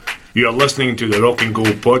You are listening to the Rock and Goal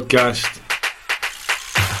podcast.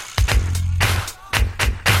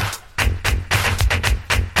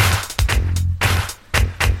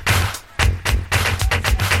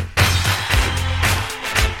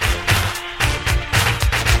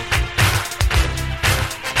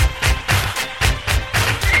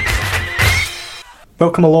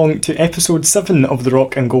 Welcome along to episode 7 of the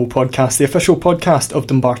Rock and Goal podcast, the official podcast of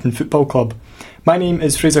Dumbarton Football Club. My name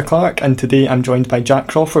is Fraser Clark, and today I'm joined by Jack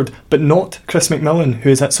Crawford, but not Chris McMillan, who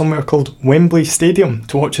is at somewhere called Wembley Stadium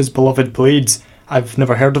to watch his beloved Blades. I've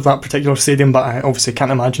never heard of that particular stadium, but I obviously can't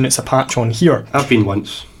imagine it's a patch on here. I've been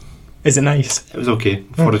once. Is it nice? It was okay,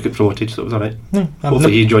 before I got promoted, so it was alright.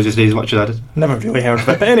 Hopefully he enjoys his day as much as I did. Never really heard of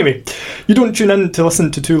it. But anyway, you don't tune in to listen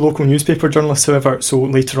to two local newspaper journalists, however, so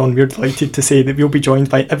later on we're delighted to say that we'll be joined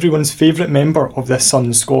by everyone's favourite member of this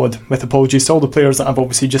Sun's squad, with apologies to all the players that I've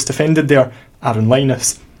obviously just defended there, Aron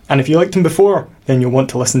Lynas. And if you liked him before, then you'll want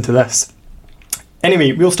to listen to this.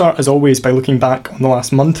 Anyway, we'll start as always by looking back on the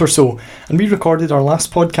last month or so, and we recorded our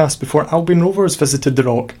last podcast before Albion Rovers visited the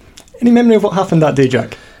Rock. Any memory of what happened that day,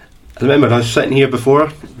 Jack? I remember I was sitting here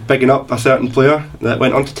before, bigging up a certain player that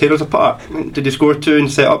went on to tear us apart. Did he score 2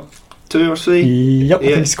 and set up 2 or 3? Yep, I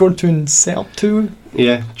think he scored 2 and set up 2.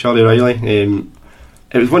 Yeah, Charlie Reilly.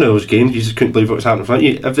 It was one of those games, you just couldn't believe what was happening in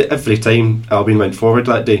front of you. Every time Albion went forward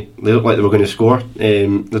that day, they looked like they were going to score.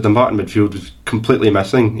 The Dumbarton midfield was completely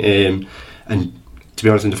missing. And to be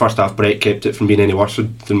honest, in the first half, Brett kept it from being any worse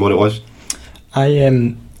than what it was.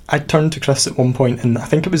 I turned to Chris at one point, and I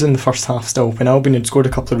think it was in the first half still, when Albion had scored a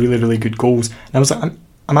couple of really, really good goals. And I was like,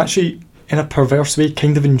 I'm actually, in a perverse way,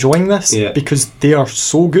 kind of enjoying this, because they are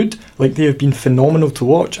so good. Like, they have been phenomenal to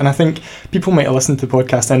watch. And I think people might have listened to the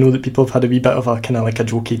podcast. I know that people have had a wee bit of a kind of like a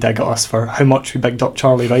jokey dig at us for how much we bigged up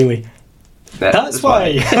Charlie Reilly. That's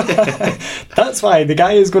why. That's why the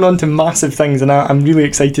guy is going on to massive things, and I'm really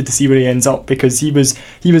excited to see where he ends up, because he was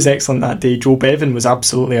excellent that day. Joe Bevan was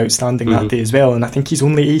absolutely outstanding that day as well, and I think he's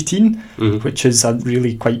only 18, which is a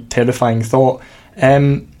really quite terrifying thought.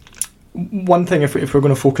 One thing, if we're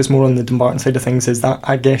going to focus more on the Dumbarton side of things, is that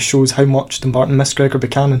I guess shows how much Dumbarton missed Gregor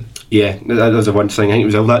Buchanan. Yeah, that was the one thing. I think he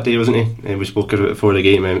was ill that day, wasn't he? And we spoke about it before the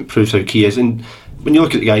game, and it proves how key he is. And when you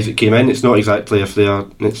look at the guys that came in, it's not exactly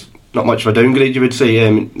it's not much of a downgrade, you would say.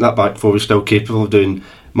 That back four was still capable of doing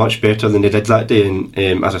much better than they did that day, and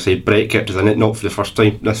as I said, Brett kept us in it, not for the first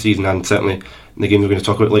time this season, and certainly in the game we're going to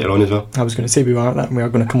talk about later on as well. I was going to say we are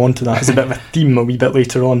going to come on to that as a bit of a theme a wee bit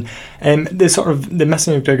later on. The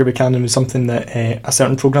missing of Gregor Buchanan was something that a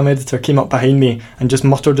certain programme editor came up behind me and just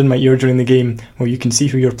muttered in my ear during the game, well, you can see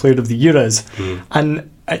who your player of the year is. And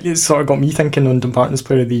it sort of got me thinking on Dumbarton's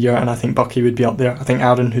player of the year, and I think Bucky would be up there. I think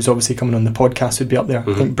Aron, who's obviously coming on the podcast, would be up there.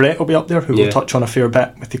 I think Brett will be up there, who we'll touch on a fair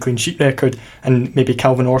bit with the clean sheet record, and maybe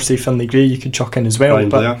Calvin Orsay, Finlay Gray you could chuck in as well.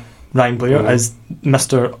 Ryan Blair is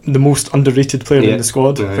the most underrated player in the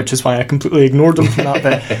squad, which is why I completely ignored him from that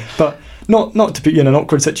bit. But not to put you in an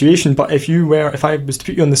awkward situation, but if I was to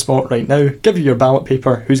put you on the spot right now, give you your ballot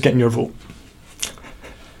paper, who's getting your vote?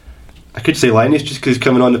 I could say Lynas just because he's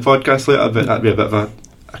coming on the podcast later, but that'd be a bit of a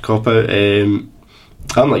cop out. I'm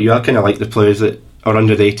like you, I kind of like the players that are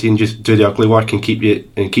under 18, just do the ugly work and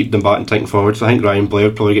keep Dumbarton ticking forward. So I think Ryan Blair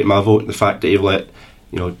would probably get my vote. The fact that he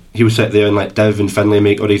would sit there and let Div and Finlay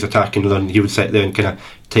make all these attacking runs, he would sit there and kind of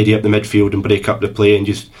tidy up the midfield and break up the play and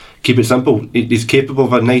just keep it simple. He's capable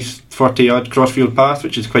of a nice 40-yard crossfield pass,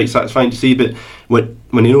 which is quite satisfying to see, but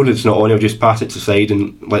when he knows it's not on, he'll just pass it to side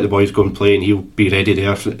and let the boys go and play, and he'll be ready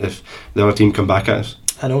there if the other team come back at us.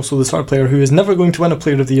 And also the sort of player who is never going to win a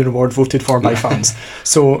Player of the Year award voted for by fans.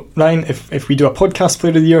 So Ryan, if we do a podcast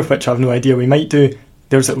Player of the Year, which I have no idea we might do,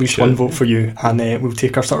 there's at least one vote for you, and we'll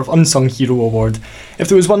take our sort of unsung hero award. If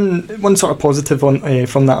there was one sort of positive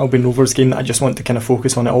from that Albion Rovers game that I just want to kind of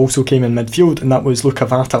focus on, it also came in midfield, and that was Luca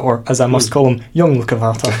Vata, or as I must call him, young Luca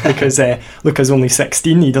Vata, because Luca's only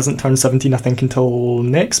 16, he doesn't turn 17 I think until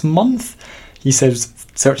next month. He says,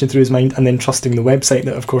 searching through his mind and then trusting the website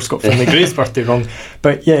that of course got Finlay Gray's birthday wrong.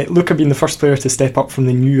 But yeah, Luca being the first player to step up from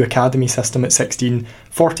the new academy system at 16,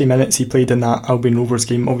 40 minutes he played in that Albion Rovers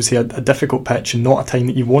game, obviously a difficult pitch and not a time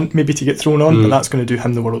that you want maybe to get thrown on, but that's going to do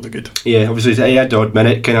him the world of good. Yeah, obviously he had the odd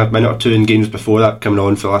minute or two in games before that coming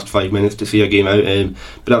on for the last 5 minutes to see a game out,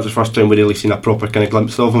 but that was the first time we really seen a proper kind of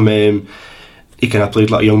glimpse of him. He kind of played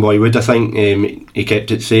like a young boy would, I think. He kept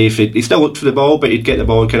it safe. He still looked for the ball, but he'd get the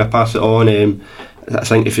ball and kind of pass it on. I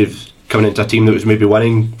think if he's coming into a team that was maybe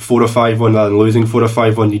winning 4 or 5-1 rather than losing 4 or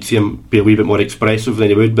 5-1, you'd see him be a wee bit more expressive than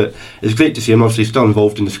he would. But it's great to see him. Obviously, still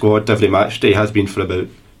involved in the squad every match day. He has been for about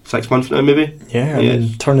 6 months now, maybe. Yeah, and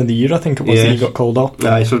then turn of the year, I think it was that he got called up.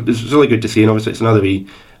 So it's really good to see, and obviously it's another wee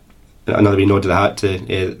another wee nod of the hat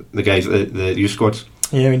to the guys at the youth squads.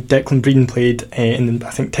 Yeah, I mean, Declan Breen played in, I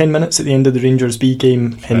think, 10 minutes at the end of the Rangers B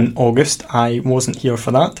game in August. I wasn't here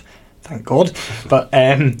for that, thank God. But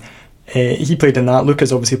he played in that.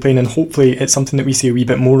 Luca's obviously playing, and hopefully it's something that we see a wee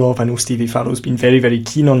bit more of. I know Stevie Farrell's been very, very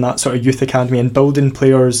keen on that sort of youth academy and building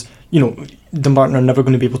players. You know, Dumbarton are never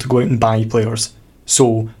going to be able to go out and buy players.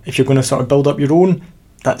 So if you're going to sort of build up your own,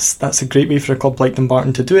 that's a great way for a club like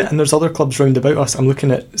Dumbarton to do it. And there's other clubs round about us. I'm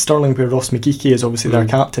looking at Stirling, where Ross McGeechy is obviously their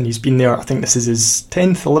captain. He's been there, I think this is his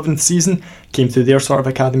 10th, 11th season. Came through their sort of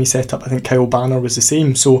academy setup. I think Kyle Banner was the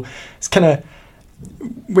same. So it's kind of,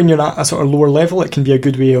 when you're at a sort of lower level, it can be a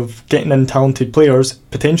good way of getting in talented players,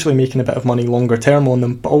 potentially making a bit of money longer term on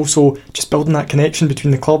them, but also just building that connection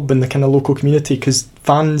between the club and the kind of local community, because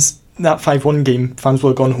fans, that 5-1 game, fans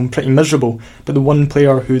will have gone home pretty miserable, but the one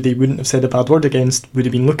player who they wouldn't have said a bad word against would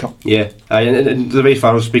have been Luca. Yeah, and the way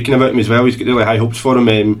Farrell's speaking about him as well, he's got really high hopes for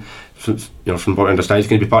him. From what I understand, he's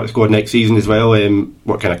going to be part of the squad next season as well.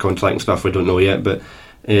 What kind of contract and stuff we don't know yet, but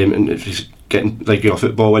and if he's getting regular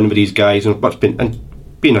football in with these guys, and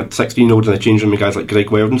being a 16-year-old in the change room with guys like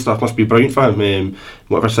Greg Weld and stuff must be brilliant for him,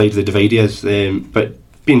 whatever side of the divide he is. But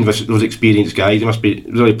being with those experienced guys, he must be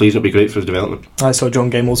really pleased. It'll be great for his development. I saw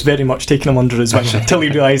John Gemmell's very much taking him under his wing until he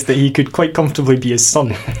realised that he could quite comfortably be his son.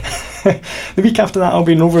 The week after that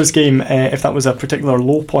Albion Rovers game, if that was a particular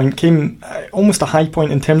low point, came almost a high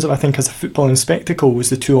point in terms of, I think, as a footballing spectacle,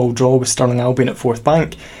 was the 2-2 draw with Stirling Albion at Forth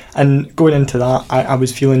Bank. And going into that, I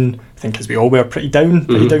was feeling, I think as we all were, pretty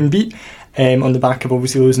downbeat. On the back of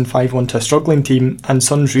obviously losing 5-1 to a struggling team, and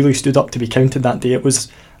Suns really stood up to be counted that day. It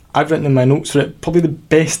was, I've written in my notes for it, probably the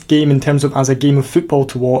best game in terms of as a game of football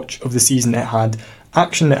to watch of the season. It had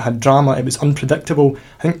action, it had drama, it was unpredictable.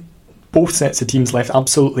 I think both sets of teams left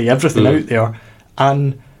absolutely everything out there,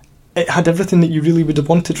 and it had everything that you really would have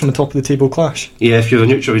wanted from a top of the table clash. Yeah, if you're a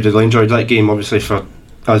neutral, you'd really enjoyed that game. Obviously for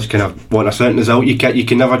us kind of want a certain result, you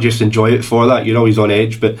can never just enjoy it for that. You're always on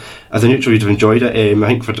edge, but as a neutral you'd have enjoyed it. I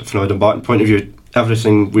think from a Dumbarton point of view,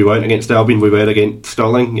 everything we weren't against Albion, we were against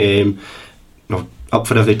Stirling. Up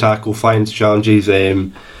for every tackle, flying challenges,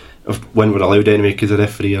 when we're allowed anyway, because the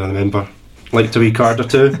referee, I remember, liked a wee card or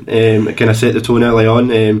two. It kind of set the tone early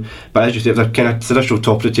on, but as you say, it was a kind of traditional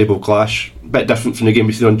top of the table clash, a bit different from the game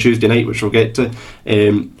we see on Tuesday night, which we'll get to,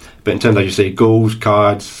 but in terms of, as you say, goals,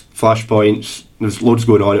 cards, flashpoints, there was loads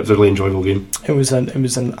going on. It was a really enjoyable game. It was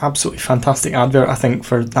an absolutely fantastic advert, I think,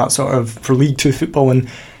 for that sort of, for League 2 football. And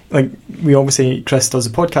like, we obviously, Chris does a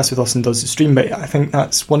podcast with us and does the stream, but I think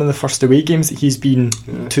that's one of the first away games that he's been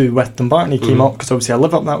to with Dumbarton. He came up, because obviously I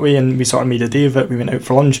live up that way, and we sort of made a day of it. We went out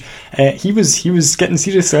for lunch. He was getting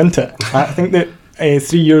seriously into it. I think that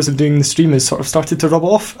 3 years of doing the stream has sort of started to rub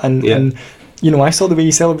off, and you know, I saw the way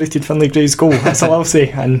he celebrated Finlay Gray's goal, that's all I'll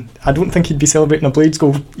say, and I don't think he'd be celebrating a Blades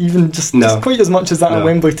goal even just quite as much as that at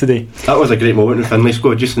Wembley today. That was a great moment when Finlay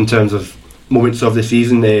scored, just in terms of moments of the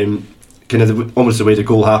season, kind of almost the way the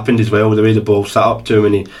goal happened as well, the way the ball sat up to him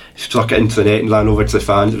and he struck it into the net and ran over to the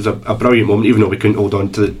fans. It was a brilliant moment, even though we couldn't hold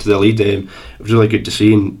on to the lead. It was really good to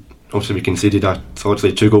see, and obviously we conceded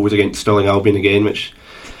obviously 2 goals against Stirling Albion again, which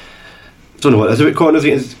I don't know what it is about corners,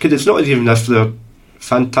 because it's not even if they're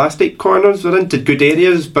fantastic corners, they're into good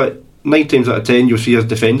areas, but 9 times out of 10 you'll see us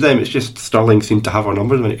defend them. It's just Stirling seem to have our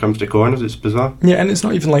numbers when it comes to corners. It's bizarre. Yeah, and it's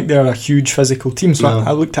not even like they're a huge physical team. So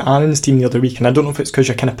I looked at Aron's team the other week, and I don't know if it's because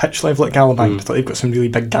you're kind of pitch level at Gallowbank. I thought they've got some really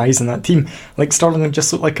big guys in that team. Like, Stirling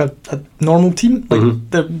just look like a normal team. Like,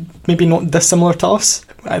 they're maybe not dissimilar to us.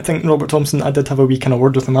 I think Robert Thompson, I did have a wee kind of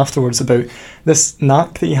word with him afterwards about this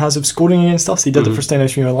knack that he has of scoring against us. He did it for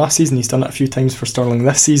Stennis Junior last season, he's done it a few times for Stirling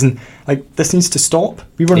this season. Like, this needs to stop.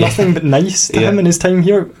 We were nothing but nice to him in his time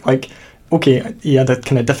here. Like, okay, he had a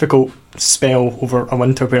kind of difficult spell over a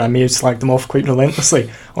winter where I may have slagged him off quite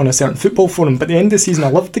relentlessly on a certain football forum, but at the end of the season I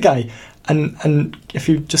loved the guy, and if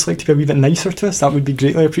you'd just like to be a wee bit nicer to us, that would be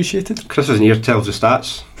greatly appreciated. Chris's ear tells the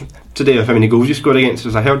stats today of how many goals he scored against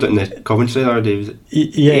us. I heard it in the commentary the other day. Was it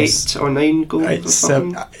yes. 8 or 9 goals?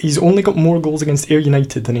 He's only got more goals against Ayr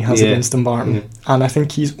United than he has against Dumbarton, and I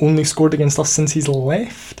think he's only scored against us since he's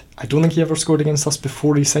left. I don't think he ever scored against us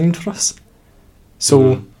before he signed for us,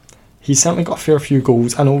 so he's certainly got a fair few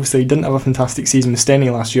goals, and obviously he didn't have a fantastic season with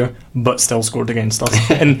Steny last year, but still scored against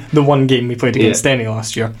us in the one game we played against Steny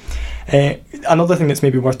last year. Another thing that's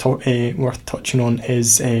maybe worth touching on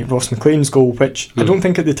is Ross McLean's goal, which I don't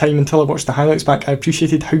think at the time, until I watched the highlights back, I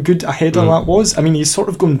appreciated how good a header that was. I mean, he's sort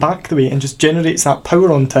of going back the way and just generates that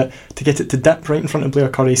power onto it to get it to dip right in front of Blair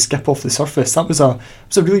Curry, skip off the surface. That was a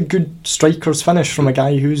really good striker's finish from a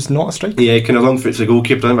guy who's not a striker. Yeah, kind of long foots the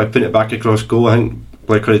goalkeeper, and by putting it back across goal, I think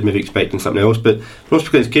Liquor is maybe expecting something else. But Ross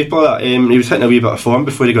McLean's capable of that. He was hitting a wee bit of form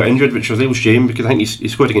before he got injured, which was a real shame because I think he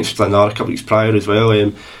scored against Stranraer a couple of weeks prior as well.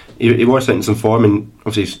 He was hitting some form and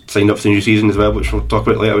obviously signed up for the new season as well, which we'll talk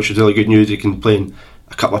about later, which is really good news. He can play in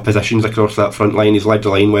a couple of positions across that front line. He's led the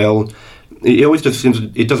line well. He always just seems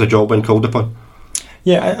he does a job when called upon.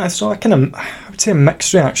 Yeah, I saw I would say a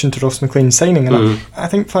mixed reaction to Ross McLean's signing, and I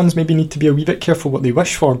think fans maybe need to be a wee bit careful what they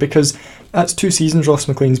wish for, because that's 2 seasons Ross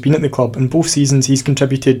McLean's been at the club, and both seasons he's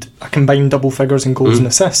contributed a combined double figures in goals and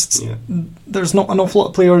assists. Yeah. There's not an awful lot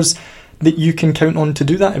of players that you can count on to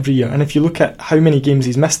do that every year, and if you look at how many games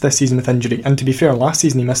he's missed this season with injury, and to be fair, last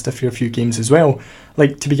season he missed a fair few games as well,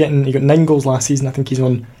 like to be getting, he got 9 goals last season, I think he's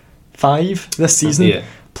on 5 this season,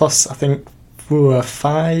 plus I think 4,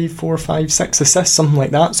 5, 6 assists, something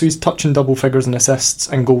like that. So he's touching double figures in assists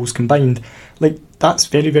and goals combined. Like, that's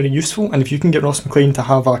very, very useful. And if you can get Ross McLean to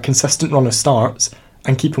have a consistent run of starts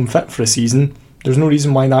and keep him fit for a season, there's no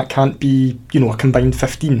reason why that can't be, a combined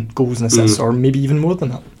 15 goals and assists, or maybe even more than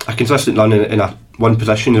that. A consistent run in a one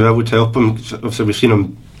position as well would help him. Obviously, we've seen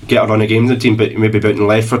him get a run of games in the team, but maybe about in the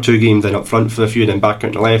left for 2 games, then up front for a few, then back out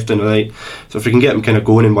in the left and the right. So if we can get him kind of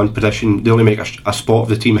going in one position, they only make a spot of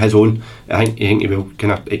the team his own, I think he will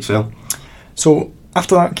kind of excel. So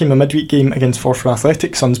after that came a midweek game against Forfar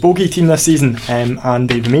Athletic, Sun's bogey team this season, and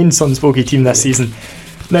they remain Sun's bogey team this season.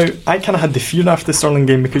 Now, I kind of had the fear after the Stirling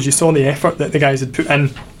game, because you saw the effort that the guys had put in.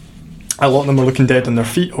 A lot of them were looking dead on their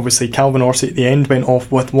feet. Obviously, Calvin Orsi at the end went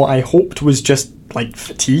off with what I hoped was just like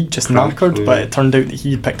fatigue, just knackered, but it turned out that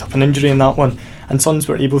he had picked up an injury in that one. And Suns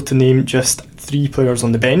were able to name just 3 players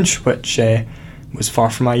on the bench, which was far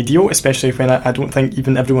from ideal, especially when I don't think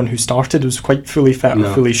even everyone who started was quite fully fit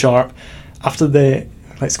or fully sharp. After the,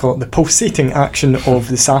 let's call it the pulsating action of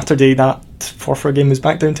the Saturday, that Forfar game was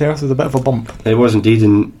back down to earth with a bit of a bump. It was indeed,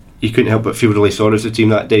 and you couldn't help but feel really sorry for the team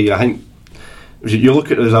that day. I think you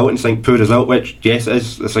look at the result and think poor result, which yes it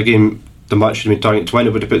is. It's a game the match should have been targeted to win.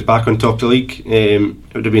 It would have put us back on top of the league.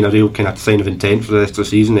 It would have been a real kind of sign of intent for the rest of the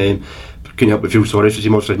season. But couldn't help but feel sorry for the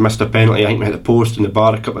team. Obviously missed a penalty. I think we hit the post and the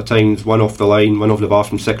bar a couple of times, one off the line, one off the bar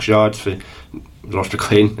from 6 yards for Ross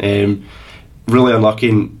McLean. Really unlucky,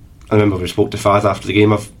 and I remember we spoke to Faz after the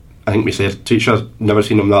game. I think we said teacher's never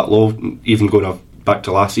seen him that low, even going back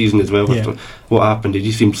to last season as well. What happened, he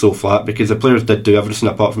just seemed so flat, because the players did do everything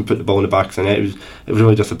apart from put the ball in the back of the net. It was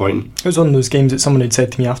really disappointing. It was one of those games that someone had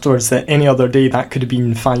said to me afterwards that any other day that could have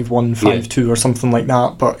been 5-1, 5-2 or something like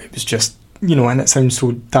that, but it was just, and it sounds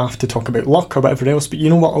so daft to talk about luck or whatever else, but you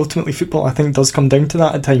know what, ultimately football I think does come down to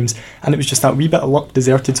that at times, and it was just that wee bit of luck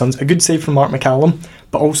deserted Suns. A good save from Mark McCallum,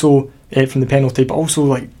 but also from the penalty, but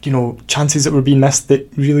also chances that were being missed that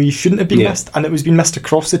really shouldn't have been missed, and it was being missed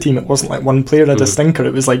across the team. It wasn't like one player had a stinker.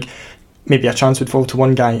 It was like maybe a chance would fall to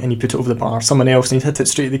one guy and he put it over the bar, someone else, and he'd hit it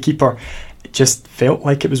straight at the keeper. It just felt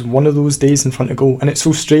like it was one of those days in front of goal, and it's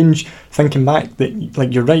so strange thinking back that,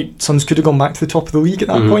 like, you're right, Suns could have gone back to the top of the league at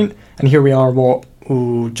that point, and here we are,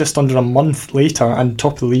 just under a month later, and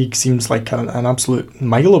top of the league seems like an absolute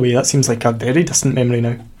mile away. That seems like a very distant memory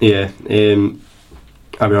now.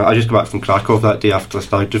 I just got back from Krakow that day after the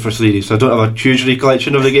Stag for series, so I don't have a huge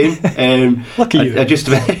recollection of the game. Lucky you. I just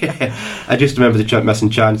remember the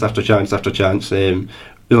missing chance after chance after chance.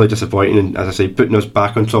 Really disappointing, and as I say, putting us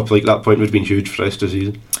back on top like that point would have been huge for the rest of the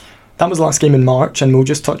season. That was the last game in March, and we'll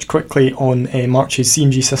just touch quickly on March's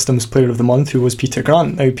C&G Systems Player of the Month, who was Peter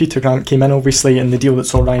Grant. Now, Peter Grant came in obviously in the deal that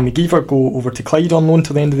saw Ryan McGeever go over to Clyde on loan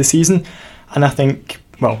till the end of the season, and I think,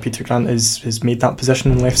 well, Peter Grant has made that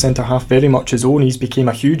position in left centre half very much his own. He's became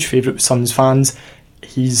a huge favourite with Suns fans.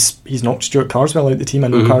 He's knocked Stuart Carswell out of the team. I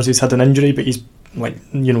know Carswell's had an injury, but he's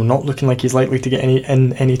not looking like he's likely to get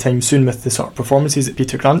any time soon with the sort of performances that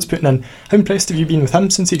Peter Grant's putting in. How impressed have you been with him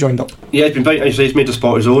since he joined up? Yeah, he's been very nice. He's made the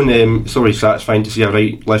spot his own. It's always satisfying to see a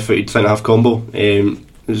right left-footed centre half combo.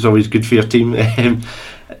 It's always good for your team.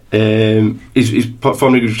 He's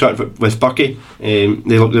performed a good shot with Bucky. They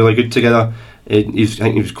look really good together. I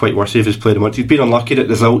think he was quite worthy of his player of the month. He's been unlucky that the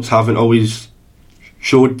results haven't always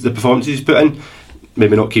showed the performances he's put in.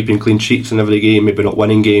 Maybe not keeping clean sheets in every game, maybe not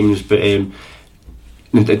winning games, but in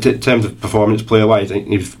terms of performance player wise, I think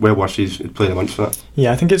he was well worth his player of the month for that.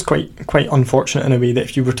 Yeah, I think it's quite unfortunate in a way that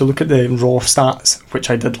if you were to look at the raw stats, which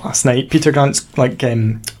I did last night, Peter Grant's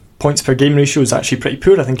points per game ratio is actually pretty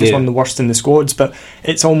poor. I think he's one of the worst in the squads, but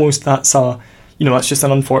it's almost that's just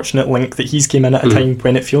an unfortunate link that he's came in at a time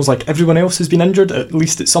when it feels like everyone else has been injured at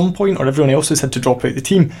least at some point, or everyone else has had to drop out the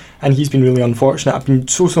team, and he's been really unfortunate. I've been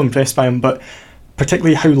so impressed by him, but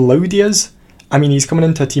particularly how loud he is. I mean, he's coming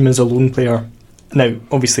into a team as a lone player Now,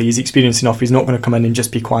 obviously, he's experienced enough. He's not going to come in and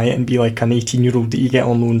just be quiet and be like an 18-year-old that you get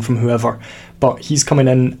on loan from whoever. But he's coming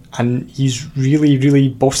in and he's really, really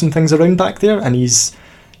bossing things around back there. And he's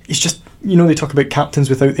just, they talk about captains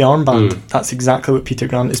without the armband. That's exactly what Peter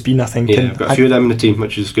Grant has been, I think. Yeah, I've got a few of them in the team,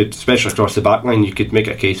 which is good, especially across the back line. You could make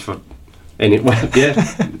a case for anyone. Yeah,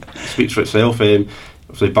 speaks for itself.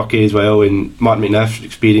 Obviously, Bucky as well, and Martin McNiff,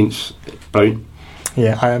 experience, brilliant.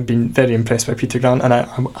 Yeah, I have been very impressed by Peter Grant, and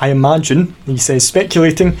I imagine, he says,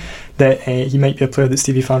 speculating that he might be a player that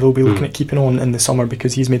Stevie Farrell will be looking at keeping on in the summer,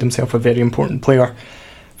 because he's made himself a very important player.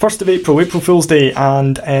 1st of April, April Fool's Day,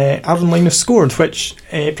 and Aron Lynas scored, which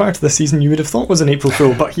prior to this season you would have thought was an April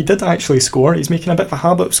Fool, but he did actually score. He's making a bit of a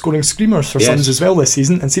habit of scoring screamers for Suns as well this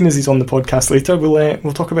season, and seeing as he's on the podcast later,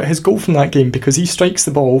 we'll talk about his goal from that game, because he strikes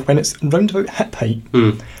the ball when it's round about hip height.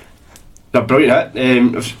 They're brilliant.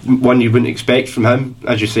 One you wouldn't expect from him,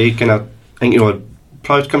 as you say. I think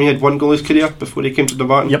prior to coming, he had 1 goal in his career before he came to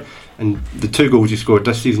Dumbarton. Yep. And the 2 goals he scored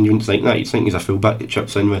this season, you wouldn't think that. You'd think he's a fullback that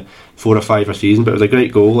chips in with 4 or 5 a season, but it was a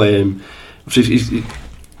great goal. It's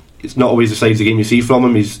not always the size of the game you see from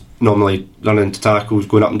him. He's normally running into tackles,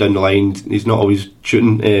 going up and down the line. He's not always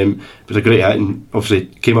shooting. It was a great hit, and obviously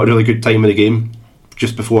came at a really good time of the game,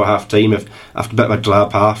 just before half time. After a bit of a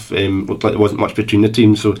drab half, looked like there wasn't much between the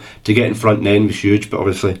teams, so to get in front then was huge. But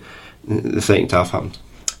obviously the second half happened.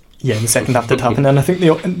 Yeah, in the second half did happen, and I think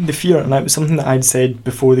the fear, and that was something that I'd said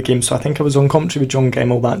before the game, so I think I was on commentary with John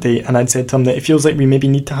Gemmell that day, and I'd said to him that it feels like we maybe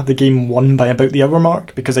need to have the game won by about the hour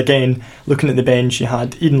mark, because again, looking at the bench, you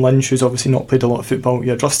had Aidan Lynch, who's obviously not played a lot of football,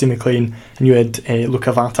 you had Rusty McLean, and you had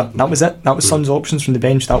Luca Vata. That was it. That was Suns' options from the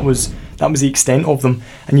bench. That was the extent of them,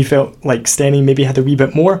 and you felt like Stenny maybe had a wee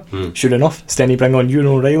bit more. Sure enough, Stenny bring on Aron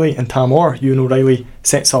Lynas and Tam Orr. Aron Lynas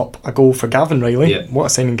sets up a goal for Gavin Reilly. Yeah. What a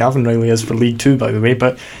signing Gavin Reilly is for League 2, by the way.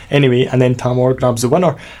 But anyway, and then Tam Orr grabs the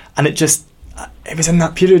winner, and it was in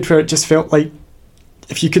that period where it just felt like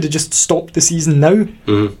if you could have just stopped the season now,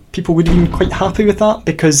 people would have been quite happy with that,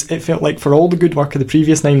 because it felt like for all the good work of the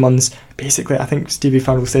previous 9 months, basically, I think Stevie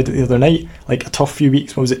Farrell said it the other night, like a tough few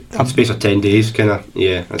weeks. What was it? In the space of 10 days, it's kind of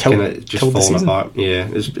just falling apart. Yeah,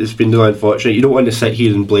 it's been really unfortunate. You don't want to sit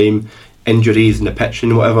here and blame injuries and the pitch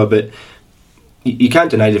and whatever, but you can't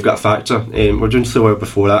deny they've got a factor. We're doing so well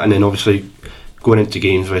before that, and then obviously going into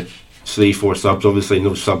games with 3-4 subs, obviously, and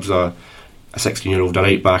those subs are a 16-year-old, a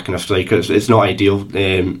right back and a striker. It's not ideal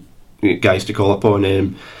guys to call upon.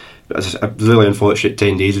 But it's a really unfortunate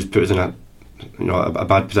 10 days has put us in a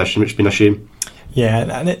bad position, which has been a shame.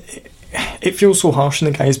 Yeah, and it feels so harsh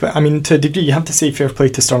on the guys, but I mean, to a degree, you have to say fair play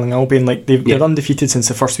to Stirling Albion. Like they're undefeated since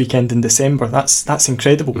the first weekend in December. That's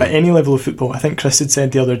incredible. At any level of football, I think Chris had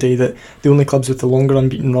said the other day that the only clubs with the longer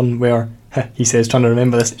unbeaten run were, he says, trying to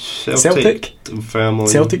remember this, Celtic,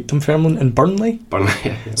 Dunfermline, and Burnley.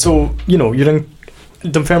 Yeah. So you're in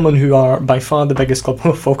Dunfermline, who are by far the biggest club.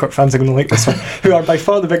 Falkirk fans are going to like this one. Who are by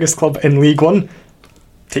far the biggest club in League One.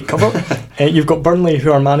 Take cover. You've got Burnley,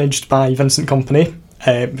 who are managed by Vincent Kompany,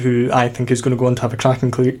 who I think is going to go on to have a cracking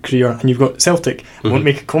career, and you've got Celtic. I won't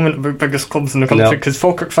make a comment about biggest clubs in the country, because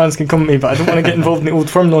Falkirk fans can come at me, but I don't want to get involved in the old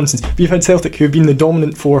firm nonsense. But you've had Celtic, who have been the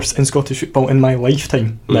dominant force in Scottish football in my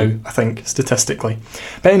lifetime now, I think, statistically.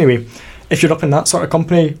 But anyway, if you're up in that sort of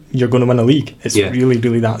company, you're going to win a league. It's really,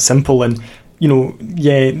 really that simple. And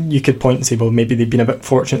you could point and say, well, maybe they've been a bit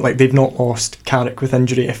fortunate, like they've not lost Carrick with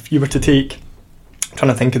injury. If you were to take, I'm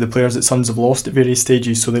trying to think of the players that Suns have lost at various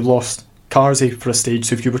stages, so they've lost Carsey for a stage,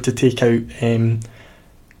 so if you were to take out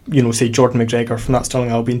say Jordan McGregor from that Stirling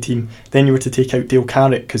Albion team, then you were to take out Dale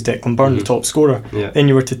Carrick because Declan Byrne, the top scorer, then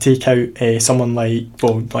you were to take out someone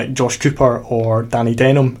like Josh Cooper or Danny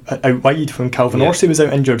Denham out wide when Calvin Orsay was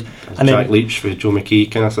out injured, and Jack Leach for Joe McKee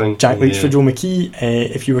kind of thing. Leach for Joe McKee.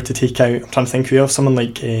 If you were to take out, I'm trying to think who else, someone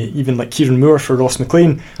like even like Kieran Moore for Ross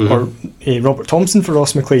McLean, or Robert Thompson for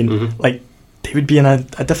Ross McLean, like they would be in a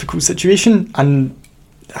difficult situation. And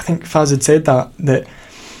I think Faz had said that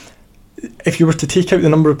if you were to take out the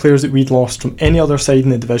number of players that we'd lost from any other side in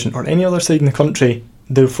the division or any other side in the country,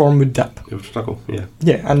 their form would dip. It would struggle, yeah.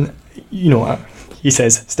 Yeah, and he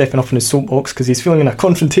says, stepping off in his soapbox because he's feeling in a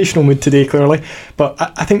confrontational mood today, clearly. But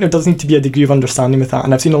I think there does need to be a degree of understanding with that.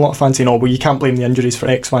 And I've seen a lot of fans saying, well, you can't blame the injuries for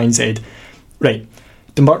X, Y and Z. Right.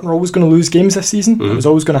 Dumbarton were always going to lose games this season. It was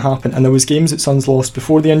always going to happen, and there was games that Suns lost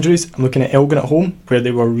before the injuries. I'm looking at Elgin at home, where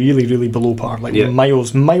they were really, really below par,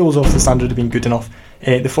 miles off the standard of being good enough.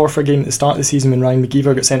 The Forfar game at the start of the season when Ryan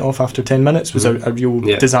McGeever got sent off after 10 minutes was a real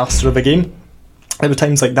disaster of a game. There were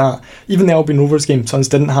times like that. Even the Albion Rovers game, Suns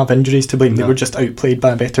didn't have injuries to blame. They were just outplayed by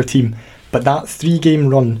a better team. But that 3-game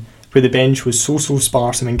run where the bench was so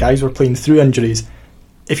sparse and when guys were playing through injuries,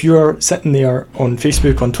 if you're sitting there on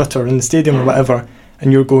Facebook, on Twitter, in the stadium or whatever,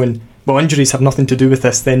 and you're going, well, injuries have nothing to do with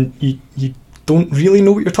this, then you don't really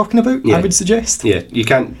know what you're talking about, I would suggest. Yeah, we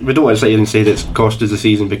don't want to sit here and say that it's cost us the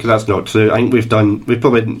season, because that's not true. I think we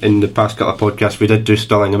probably in the past couple of podcasts, we did do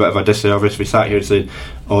Stirling a bit of a disservice. We sat here and said,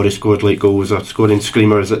 they scored late goals or scoring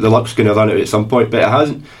screamers, that the luck's going to run out at some point, but it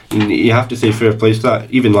hasn't. And you have to say fair play to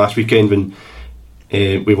that. Even last weekend when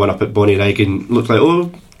we won up at Bonnyrigg and looked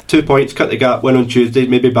like, 2 points, cut the gap, win on Tuesday,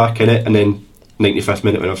 maybe back in it, and then 95th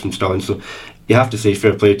minute winner from Stirling. So you have to say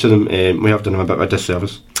fair play to them. We have done them a bit of a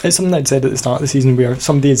disservice. It's something I'd said at the start of the season, where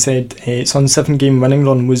somebody had said Sun's 7-game winning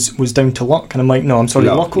run was down to luck, and I'm like, no, I'm sorry,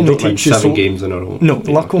 luck only takes you 7 games in a row. No,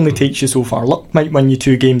 luck only takes you so far. Luck might win you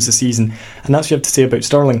 2 games a season, and that's what you have to say about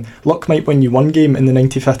Stirling. Luck might win you 1 game in the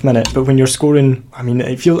 95th minute, but when you're scoring, I mean,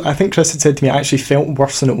 I think Chris had said to me, it actually felt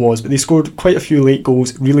worse than it was, but they scored quite a few late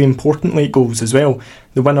goals, really important late goals as well.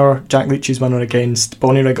 The winner, Jack Leach's winner against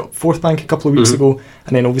Bonnyrigg, got fourth bank a couple of weeks ago,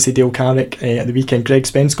 and then obviously Dale Carrick at the weekend. Greg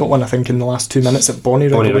Spence got one, I think, in the last 2 minutes at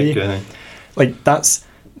Bonnyrigg away. Like, that's...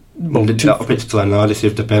 Well, up it's Glenard, they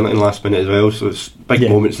saved a penalty in the last minute as well, so it's big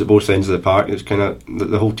moments at both ends of the park. It's kind of,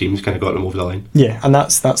 the whole team's kind of got them over the line. Yeah, and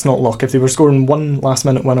that's not luck. If they were scoring one last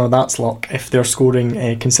minute winner, that's luck. If they're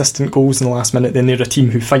scoring consistent goals in the last minute, then they're a team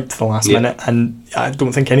who fight to the last minute, and I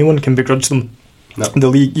don't think anyone can begrudge them. No. The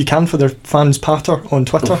league, you can for their fans patter on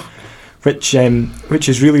Twitter, which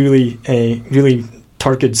is really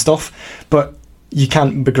turgid stuff, but you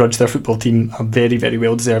can't begrudge their football team a very, very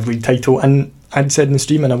well deserved league title. And I'd said in the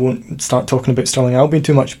stream, and I won't start talking about Stirling Albion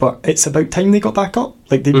too much, but it's about time they got back up.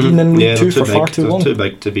 Like, they've been in League 2 for far too long. Too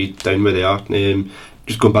big to be down where they are.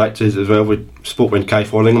 Just going back to it as well, we spoke when Kai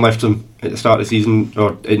Forlingham left them at the start of the season,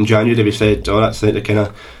 or in January, we said, that's the kind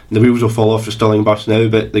of, the wheels will fall off for Stirling bus now,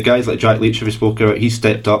 but the guys like Jack Leach, who we spoke about, he's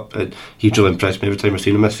stepped up, and he's really impressed me every time I've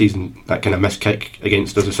seen him this season. That kind of missed kick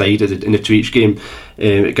against us aside in the Tweech game,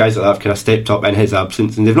 guys like that have kind of stepped up in his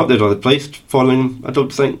absence, and they've not really replaced Forlingham, I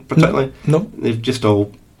don't think, particularly. No. They've just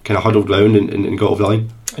all kind of huddled round and got over the line.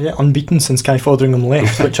 Yeah, unbeaten since Kai Fotheringham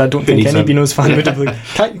left, which I don't think any Beano's fan would have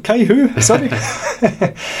been. Kai who? Sorry.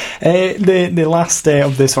 The last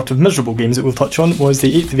of the sort of miserable games that we'll touch on was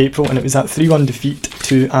the 8th of April, and it was that 3-1 defeat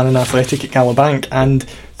to Aran Athletic at Gallowbank, and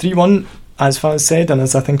 3-1, as Faz said, and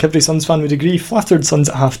as I think every Suns fan would agree, flattered Suns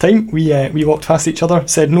at half time. We walked past each other,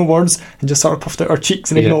 said no words, and just sort of puffed out our cheeks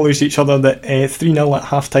and acknowledged each other that 3-0 at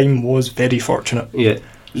half time was very fortunate. Yeah,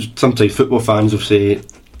 sometimes football fans will say,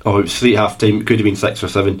 it was 3 at half time, it could have been 6 or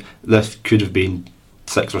 7. This could have been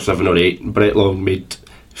 6 or 7 or 8. Brett Long made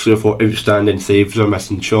 3 or 4 outstanding saves, or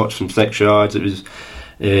missing shots from 6 yards. It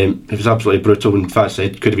was absolutely brutal, and Faz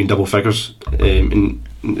said could have been double figures. And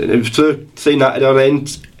it was true. Saying that at our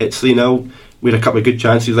end, it's 3-0. We had a couple of good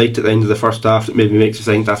chances right at the end of the first half that maybe makes the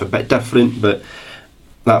second half a bit different, but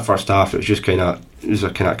that first half, it was just a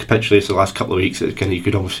kind of capitulation the last couple of weeks. It you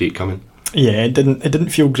could almost see it coming. Yeah, it didn't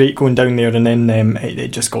feel great going down there, and then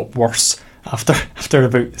it just got worse after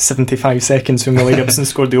about 75 seconds when Willie Gibson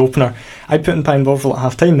scored the opener. I put in Pine Bovril at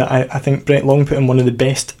half time that I think Brett Long put in one of the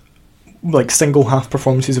best single half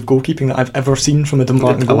performances of goalkeeping that I've ever seen from a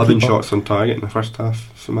Dumbarton goalkeeper. 11 shots on target in the first half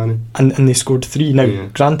for Manning. And they scored 3. Now,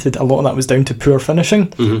 granted, a lot of that was down to poor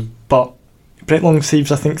finishing, but Brett Long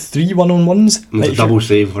saves, I think, 3 1-on-1s. And there's a double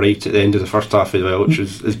save right at the end of the first half as well, which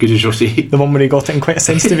was as good as you'll see. The one where he got it in quite a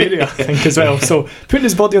sensitive area, I think, as well. So putting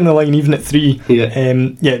his body on the line even at 3,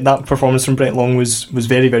 that performance from Brett Long was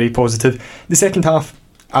very, very positive. The second half,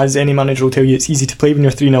 as any manager will tell you, it's easy to play when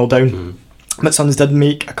you're 3-0 down. But Suns did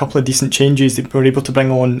make a couple of decent changes. They were able to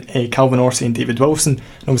bring on Calvin Orsay and David Wilson,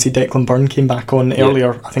 and obviously Declan Byrne came back on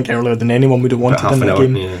earlier, I think earlier than anyone would have wanted in that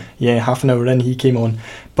game. Yeah, half an hour in he came on.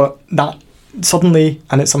 But that suddenly,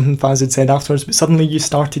 and it's something Faz had said afterwards, but suddenly you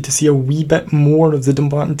started to see a wee bit more of the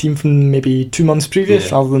Dumbarton team from maybe 2 months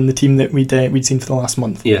previous, rather than the team that we'd seen for the last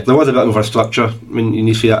month. Yeah, there was a bit of a structure when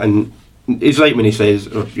you see that, and he's right when he says,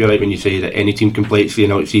 or you're right when you say that any team can play it,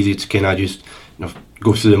 it's easy to kind of just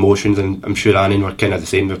go through the motions, and I'm sure Annan were kind of the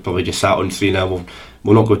same. We've probably just sat on 3-0,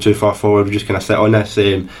 we'll not go too far forward, we'll just kind of sit on this.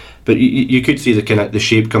 But you could see the kind of the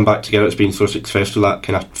shape come back together. It's been so successful, that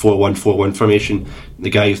kind of 4-1-4-1 formation.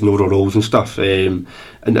 The guys know their roles and stuff. And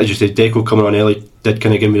as you said, Deco coming on early did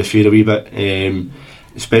kind of give me the fear a wee bit.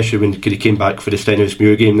 Especially when he came back for the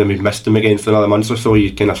Stenhouse-Muir game, then we'd missed him again for another month or so.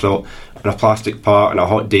 You kind of thought, on a plastic part on a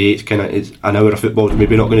hot day, it's an hour of football is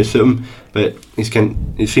maybe not going to suit him, but he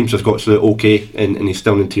seems to have got through it okay, and he's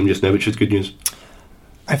still in the team just now, which is good news.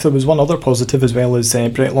 If there was one other positive as well as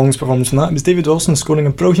Brett Long's performance from that, it was David Wilson scoring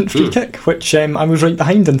a brilliant free kick, which I was right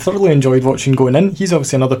behind and thoroughly enjoyed watching going in. He's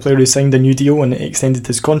obviously another player who signed a new deal and extended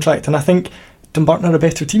his contract, and I think Dumbarton are a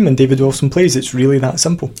better team when David Wilson plays. It's really that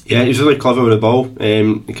simple. Yeah, he's really clever with the ball.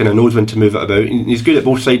 He kind of knows when to move it about. He's good at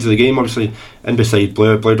both sides of the game, obviously, in beside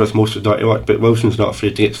Blair. Blair does most of the dirty work, but Wilson's not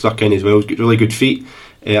afraid to get stuck in as well. He's got really good feet.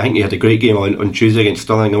 I think he had a great game on Tuesday against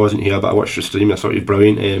Stirling. I wasn't here, but I watched the stream. I thought he was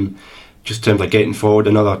brilliant. Just in terms of getting forward,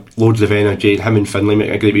 another loads of energy. Him and Finlay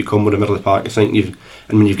make a great wee combo in the middle of the park. I think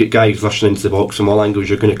when you've got guys rushing into the box from all angles,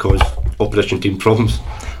 you're going to cause opposition team problems.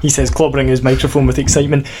 He says, clobbering his microphone with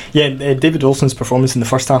excitement. Yeah, David Wilson's performance in the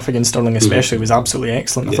first half against Stirling especially was absolutely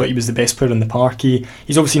excellent. I thought he was the best player in the park.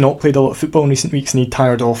 He's obviously not played a lot of football in recent weeks, and he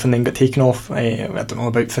tired off and then got taken off, I don't know,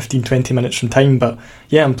 about 15-20 minutes from time. But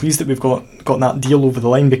yeah, I'm pleased that we've got that deal over the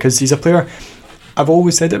line, because he's a player. I've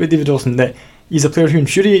always said it with David Wilson, that he's a player who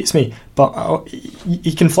infuriates me, but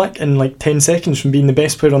he can flick in like 10 seconds from being the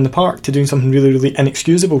best player on the park to doing something really, really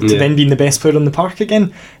inexcusable to then being the best player on the park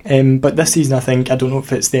again. But this season, I don't know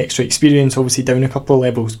if it's the extra experience, obviously down a couple of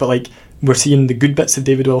levels, but like we're seeing the good bits of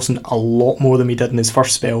David Wilson a lot more than we did in his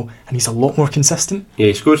first spell, and he's a lot more consistent. Yeah,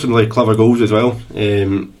 he scored some like clever goals as well.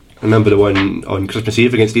 I remember the one on Christmas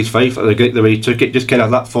Eve against East Fife, the way he took it, just kind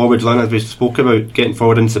of that forward run as we spoke about, getting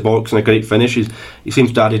forward into the box and a great finish. He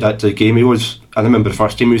seems to add that to the game. I remember the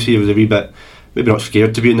first time he was here, he was a wee bit, maybe not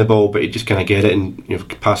scared to be in the ball, but he just kind of get it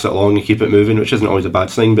and pass it along and keep it moving, which isn't always a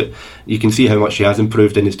bad thing, but you can see how much he has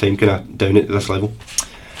improved in his time kind of down at this level.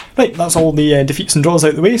 Right, that's all the defeats and draws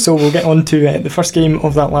out the way, so we'll get on to the first game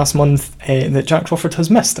of that last month that Jack Crawford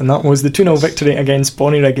has missed, and that was the 2-0 victory against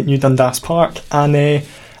Bonnyrigg at New Dundas Park. And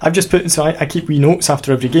I've just put, so I keep wee notes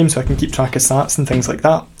after every game so I can keep track of stats and things like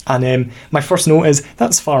that. And my first note is,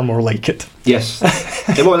 that's far more like it. Yes.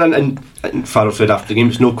 and Farrell said after the game,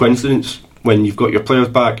 it's no coincidence when you've got your players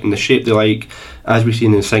back in the shape they like, as we've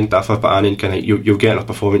seen in the second half up at Annan, you'll get a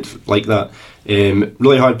performance like that.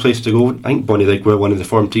 Really hard place to go. I think Bonnyrigg were one of the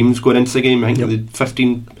form teams going into the game. I think they had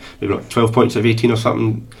 15, maybe not 12 points of 18 or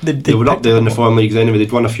something. They were up there in the form leagues anyway.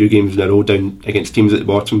 They'd won a few games in a row down against teams at the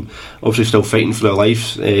bottom, obviously still fighting for their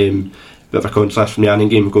lives. Bit of a contrast from the Annan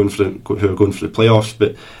game, who are going for the playoffs,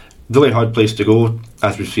 but really hard place to go,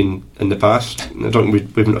 as we've seen in the past. I don't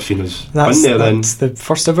think we've not seen us win there then. That's the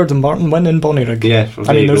first ever Dumbarton win in Bonnyrigg. Yeah,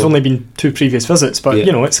 I mean, there's only been 2 previous visits, but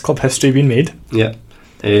it's club history being made. Yeah.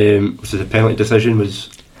 So the penalty decision was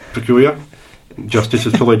peculiar. Justice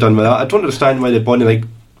was probably done with that. I don't understand why the Bonnyrigg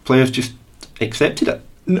players just accepted it.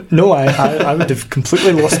 No, I would have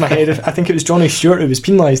completely lost my head. I think it was Johnny Stewart who was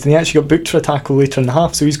penalised, and he actually got booked for a tackle later in the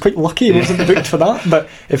half, so he's quite lucky he wasn't booked for that. But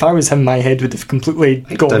if I was him, my head would have completely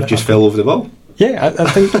gone. Dave just fell over the ball. Yeah, I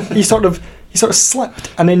think he sort of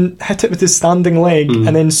slipped and then hit it with his standing leg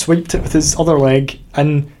and then swiped it with his other leg,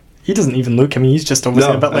 and he doesn't even look. I mean, he's just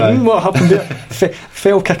obviously a bit like, what happened there?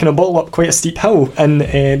 Fell kicking a ball up quite a steep hill, and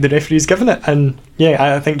the referee's given it. And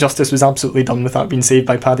yeah, I think justice was absolutely done with that being saved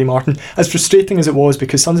by Paddy Martin. As frustrating as it was,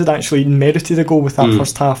 because Suns had actually merited a goal with that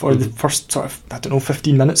first half, or the first sort of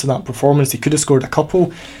 15 minutes of that performance. They could have scored a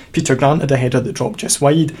couple. Peter Grant had a header that dropped just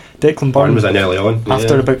wide. Declan Byrne was in early on.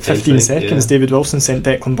 After about 15 seconds, David Wilson sent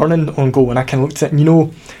Declan Byrne on goal, and I kind of looked at it, and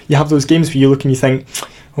you have those games where you look and you think,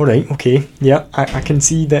 alright, okay, yeah, I can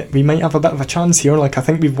see that we might have a bit of a chance here. Like, I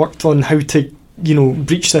think we've worked on how to,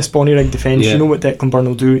 breach this Bonnyrigg defence. You know what Declan Byrne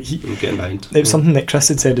will do. Getting behind. It was something that Chris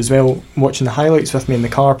had said as well, watching the highlights with me in the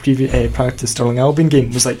car prior to the Stirling Albion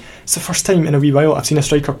game, was like, it's the first time in a wee while I've seen a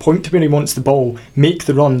striker point to where he wants the ball, make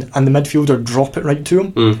the run, and the midfielder drop it right to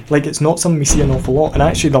him. Like, it's not something we see an awful lot. And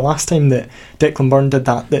actually, the last time that Declan Byrne did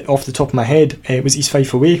that off the top of my head, was East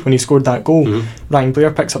Fife away when he scored that goal. Ryan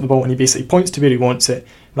Blair picks up the ball and he basically points to where he wants it.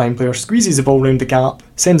 Ryan Blair squeezes the ball round the gap,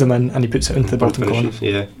 sends him in, and he puts it into the bottom corner.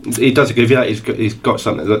 Yeah, he does agree with that. He's got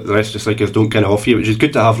something that the rest of the strikers don't kind of offer you, which is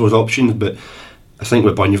good to have those options. But I think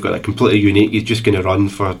with Byrne, you've got that completely unique. He's just going to run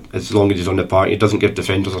for as long as he's on the park. He doesn't give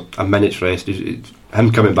defenders a minute's rest.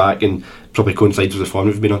 Him coming back and probably coincides with the form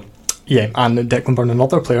we've been on. Yeah, and Declan Byrne,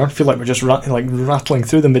 another player. I feel like we're just rattling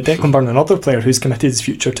through them, but Declan Byrne, another player who's committed his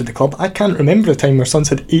future to the club. I can't remember a time where Suns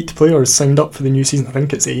had 8 players signed up for the new season. I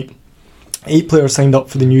think it's 8. 8 players signed up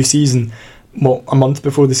for the new season, a month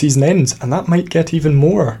before the season ends, and that might get even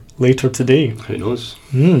more later today. Who knows?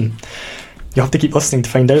 You have to keep listening to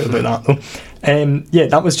find out about that, though. Yeah,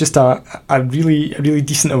 that was just a really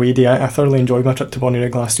decent away day. I thoroughly enjoyed my trip to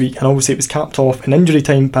Bonnyrigg last week, and obviously it was capped off in injury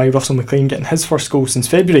time by Russell McLean getting his first goal since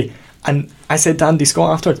February. And I said to Andy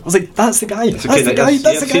Scott afterwards, I was like, that's the guy. That's the guy.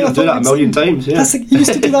 I've seen him do that a million times. Yeah. He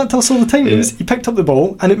used to do that to us all the time. Yeah. He picked up the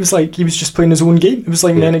ball and it was like he was just playing his own game. It was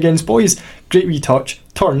like men against boys. Great wee touch.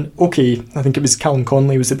 Turn. Okay. I think it was Callum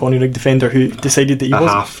Conley was the Bonnyrigg defender who decided that he was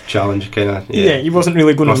half challenge kind of. Yeah, he wasn't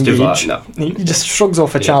really going to engage. No. He just shrugs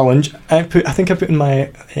off a challenge. I think I put in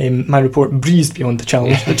my report breezed beyond the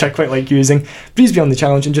challenge, which I quite like using. Breezed beyond the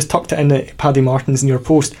challenge and just tucked it in at Paddy Martin's near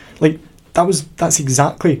post. Like that's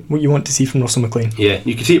exactly what you want to see from Russell McLean. Yeah,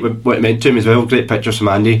 you can see what it meant to him as well. Great pictures from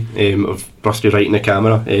Andy of Rusty right in the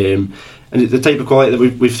camera. And the type of quality that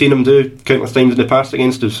we've seen him do countless times in the past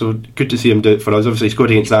against us, so good to see him do it for us. Obviously he scored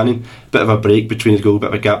against Annan, bit of a break between his goal, bit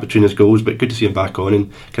of a gap between his goals, but good to see him back on,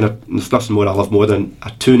 and kind of there's nothing more I love more than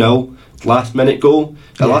a 2-0 last minute goal.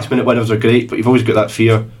 The last minute winners are great, but you've always got that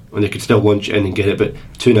fear when they could still launch it in and get it, but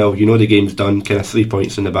 2-0, you know the game's done, kind of 3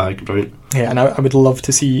 points in the bag, brilliant. Yeah, and I would love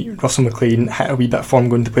to see Russell McLean hit a wee bit of form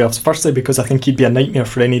going to playoffs. Firstly, because I think he'd be a nightmare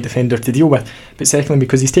for any defender to deal with, but secondly,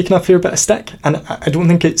 because he's taken a fair bit of stick, and I don't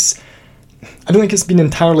think it's been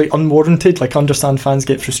entirely unwarranted. Like, I understand fans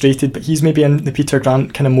get frustrated, but he's maybe in the Peter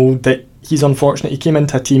Grant kind of mould that he's unfortunate. He came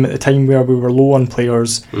into a team at the time where we were low on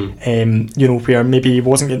players, where maybe he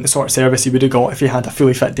wasn't getting the sort of service he would have got if he had a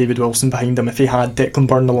fully fit David Wilson behind him, if he had Declan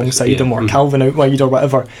Byrne alongside him, or Calvin out wide or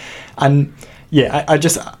whatever. And I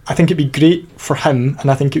think it'd be great for him, and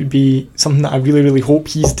I think it would be something that I really, really hope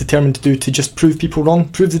he's determined to do, to just prove people wrong,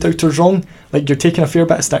 prove the doubters wrong. Like, you're taking a fair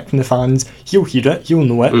bit of stick from the fans, he'll hear it, he'll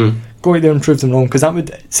know it, go out there and prove them wrong, because that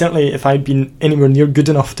would certainly, if I'd been anywhere near good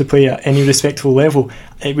enough to play at any respectable level,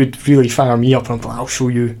 it would really fire me up, and I'm like, I'll show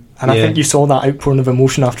you. And I think you saw that outpouring of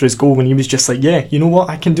emotion after his goal when he was just like, yeah, you know what,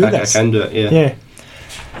 I can do this. I can do it, yeah.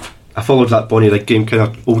 I followed that Bonnyrigg game kind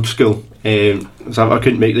of old school, so I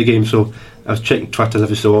couldn't make the game, so I was checking Twitter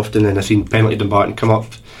every so often, and I seen penalty Dumbarton come up.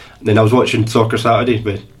 And then I was watching Soccer Saturday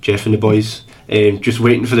with Jeff and the boys, just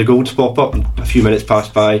waiting for the goal to pop up. And a few minutes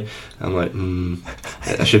passed by. I'm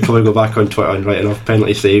like, I should probably go back on Twitter and write enough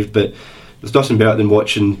penalty saved. But there's nothing better than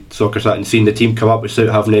watching Soccer Saturday and seeing the team come up without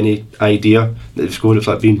having any idea that they've scored. It's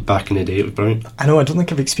like being back in the day. It was brilliant. I know, I don't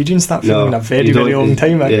think I've experienced that feeling in a very, very long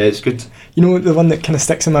time. Yeah, it's good. You know, the one that kind of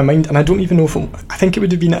sticks in my mind, and I don't even know if I think it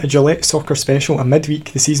would have been at a Gillette Soccer Special, a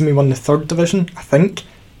midweek, the season we won the 3rd division, I think.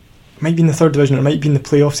 It might be in the 3rd division, or it might be in the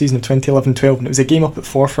playoff season of 2011-12, and it was a game up at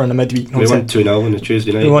Forfar in a midweek. We won 2-0 on a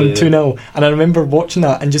Tuesday night. We won 2-0, and I remember watching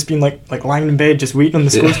that and just being like lying in bed, just waiting on the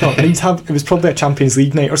score to come up. And it was probably a Champions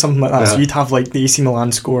League night or something like that, so you'd have like the AC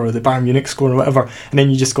Milan score or the Bayern Munich score or whatever, and then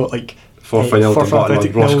you just got like 4-0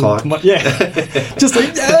 to Ross Clark. Just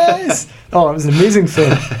like, yes! Oh, it was an amazing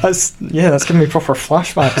film. That's giving me proper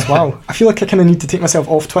flashbacks. Wow. I feel like I kind of need to take myself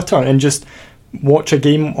off Twitter and just watch a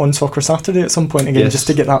game on Soccer Saturday at some point again, just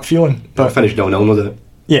to get that feeling. But I finished 0-0 with it.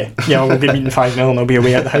 Yeah, we'll get beaten 5-0 and I'll be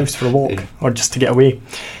away at the house for a walk, or just to get away.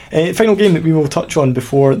 Final game that we will touch on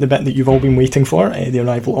before the bit that you've all been waiting for, the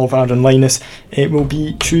arrival of Aron Lynas. It will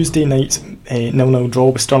be Tuesday night's 0-0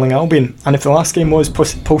 draw with Stirling Albion. And if the last game was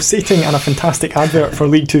pulsating and a fantastic advert for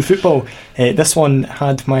League 2 football, this one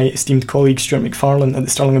had my esteemed colleague Stuart McFarlane at the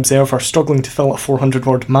Stirling Observer struggling to fill a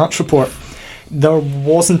 400-word match report. There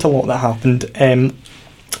wasn't a lot that happened.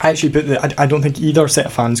 I actually put that I don't think either set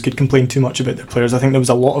of fans could complain too much about their players. I think there was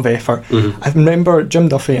a lot of effort. I remember Jim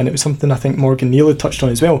Duffy, and it was something I think Morgan Neal had touched on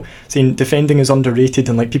as well, saying defending is underrated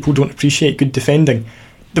and like people don't appreciate good defending.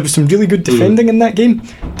 There was some really good defending in that game.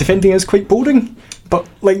 Defending is quite boring, but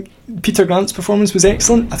like Peter Grant's performance was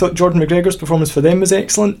excellent. I thought Jordan McGregor's performance for them was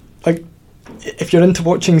excellent. Like, if you're into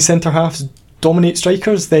watching centre halves dominate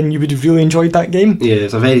strikers, then you would have really enjoyed that game. Yeah,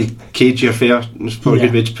 it's a very cagey affair. It's probably a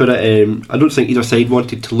good way to put it. I don't think either side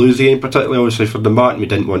wanted to lose the game, particularly obviously for Dumbarton. We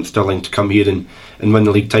didn't want Stirling to come here and win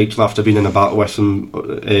the league title after being in a battle with them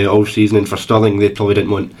all season, and for Stirling they probably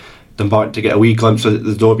didn't want Dumbarton to get a wee glimpse of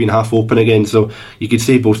the door being half open again. So you could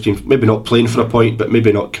see both teams maybe not playing for a point, but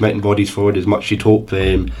maybe not committing bodies forward as much as you'd hope.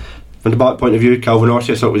 From the back point of view, Calvin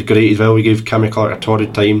Orsi I thought was great as well. We gave Cameron Clark a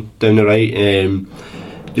torrid time down the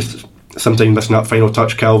right. Just sometimes missing that final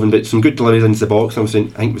touch, Calvin, but some good deliveries into the box. I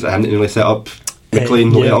think it was him that nearly set up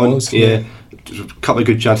McLean late on. A couple of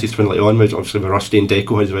good chances to win late on, which obviously with Rusty and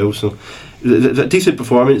Deco as well. So a decent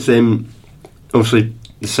performance. Obviously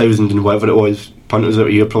the 1,000 and whatever it was punters out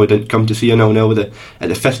here probably didn't come to see a 0-0 at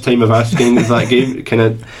the 5th time of asking of that game.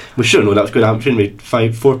 We should have known that was going to happen, shouldn't we?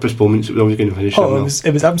 4 postponements, it was always going to finish 0-0.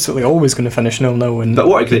 It was absolutely always going to finish 0-0. But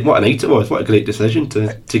what a night it was. What a great decision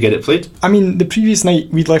to get it played. I mean, the previous night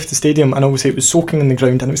we'd left the stadium and obviously it was soaking in the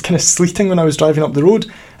ground and it was kind of sleeting when I was driving up the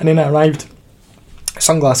road, and then I arrived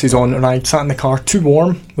sunglasses on, and I sat in the car too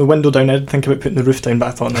warm, with window down. I did think about putting the roof down, but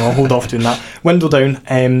I thought, no, I'll hold off doing that. Window down,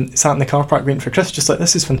 sat in the car park waiting for Chris, just like,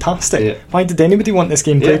 this is fantastic. Yeah. Why did anybody want this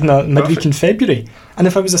game played in a midweek in February? And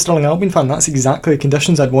if I was a Stirling Albion fan, that's exactly the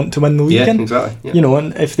conditions I'd want to win the league in. Exactly. Yeah. You know,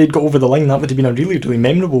 and if they'd got over the line, that would have been a really, really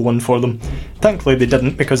memorable one for them. Thankfully they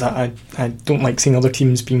didn't, because I don't like seeing other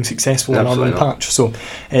teams being successful in our own patch. So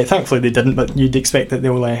thankfully they didn't, but you'd expect that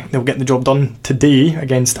they'll get the job done today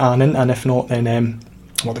against Annan, and if not, then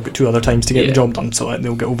well, they've got 2 other times to get the job done, so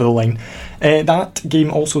they'll get over the line. That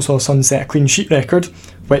game also saw Sun set a clean sheet record,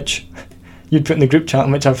 which you'd put in the group chat,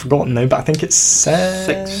 which I've forgotten now, but I think it's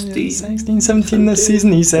 16, 17 this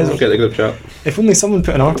season, he says. I'll get the group chat. If only someone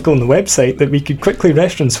put an article on the website that we could quickly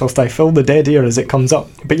reference whilst I fill the dead air as it comes up.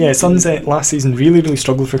 But yeah, Sunset last season really, really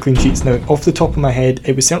struggled for clean sheets. Now, off the top of my head,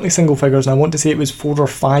 it was certainly single figures, and I want to say it was 4 or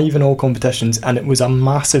 5 in all competitions, and it was a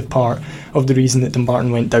massive part of the reason that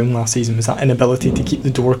Dumbarton went down last season, was that inability to keep the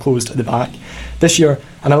door closed at the back. This year,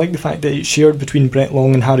 and I like the fact that it's shared between Brett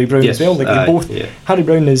Long and Harry Brown as well. Like they both, Harry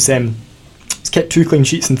Brown is kept 2 clean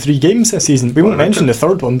sheets in 3 games this season. We won't mention the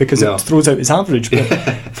third one because it throws out his average, but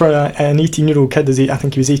for an 18-year-old kid, I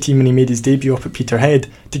think he was 18 when he made his debut up at Peterhead,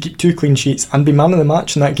 to keep 2 clean sheets and be man of the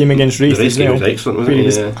match in that game against Raith as well, was excellent, wasn't he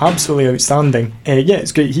was absolutely outstanding.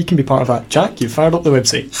 It's great, he can be part of that. Jack, you've fired up the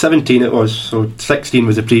website. 17 it was, so 16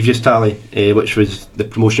 was the previous tally, which was the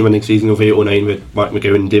promotion winning season of 08-09 with Mark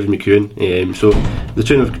McGowan and David McEwen. So the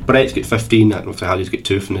tune of Brett's got 15, and obviously Harry's got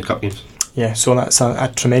 2 from the cup games. Yeah, so that's a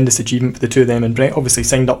tremendous achievement for the two of them, and Brett obviously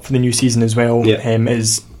signed up for the new season as well.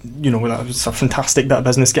 Is, you know, that was a fantastic bit of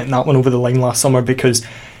business getting that one over the line last summer, because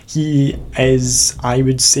he is, I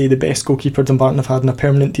would say, the best goalkeeper Dumbarton have had in a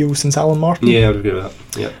permanent deal since Alan Martin. Yeah, I would agree with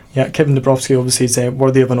that. Yeah, Kevin Dabrowski obviously is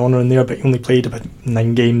worthy of an honour in there, but he only played about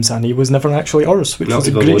 9 games and he was never actually ours, which was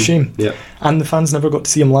a great shame. Yeah. And the fans never got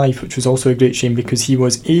to see him live, which was also a great shame, because he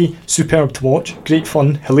was superb to watch, great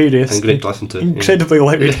fun, hilarious, and great to listen to, incredibly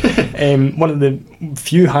loud. One of the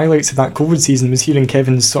few highlights of that COVID season was hearing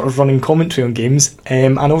Kevin's sort of running commentary on games,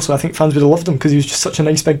 and also I think fans would have loved him because he was just such a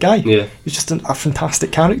nice big guy. He was just a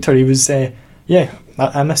fantastic character. He was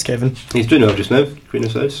I miss Kevin. He's doing well just now, Queen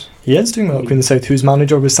of South. He is doing well at Queen of South, whose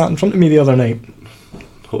manager was sat in front of me the other night.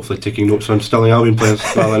 Hopefully taking notes on Stirling Albion players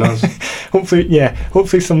rather than us.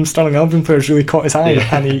 Hopefully some Stirling Albion players really caught his eye,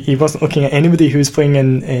 and he wasn't looking at anybody who was playing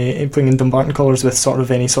in Dumbarton colours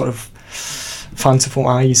with any sort of fanciful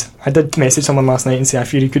eyes. I did message someone last night and say I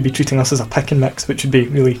fear he could be treating us as a pick and mix, which would be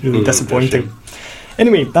really, really disappointing.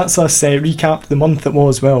 Anyway, that's us recapped the month that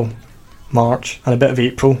was, March and a bit of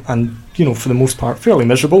April, and for the most part fairly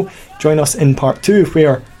miserable. Join us in part 2,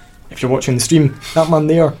 where, if you're watching the stream, that man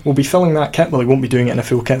there will be filling that kit. Well, he won't be doing it in a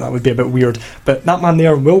full kit, that would be a bit weird, but that man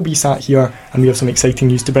there will be sat here, and we have some exciting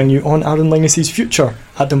news to bring you on Aron Lynas' future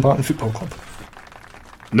at Dumbarton Football Club.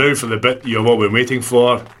 Now for the bit you've all been waiting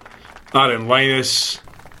for. Aron Lynas.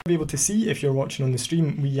 Be able to see, if you're watching on the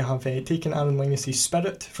stream, we have taken Aron Lynas'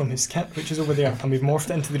 spirit from his kit, which is over there, and we've morphed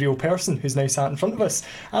it into the real person who's now sat in front of us.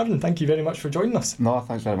 Aron, thank you very much for joining us. No,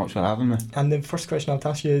 thanks very much for having me. And the first question I'll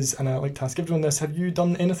ask you is, and I like to ask everyone this, have you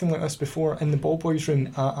done anything like this before in the ball boys room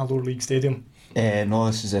at a lower league stadium? No,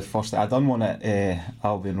 this is the first. I've done one at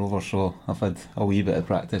Albion Rovers, so I've had a wee bit of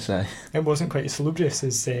practice. It wasn't quite as salubrious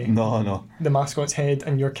as no. the mascot's head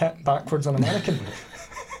and your kit backwards on a mannequin.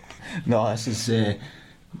 No, this is...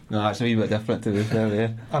 No, it's a wee bit different to be fair,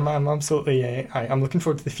 yeah. I'm absolutely... I'm looking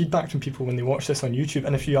forward to the feedback from people when they watch this on YouTube,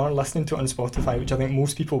 and if you are listening to it on Spotify, which I think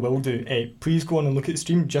most people will do, please go on and look at the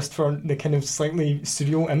stream just for the kind of slightly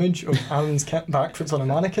surreal image of Aron's kit backwards on a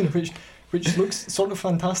mannequin, which looks sort of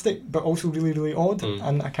fantastic, but also really, really odd,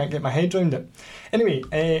 and I can't get my head around it.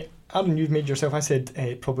 Anyway, Aron, you've made yourself, I said,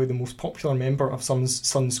 probably the most popular member of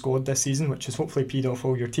Sun's squad this season, which has hopefully paid off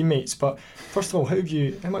all your teammates. But first of all, how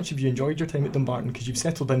much have you enjoyed your time at Dumbarton? Because you've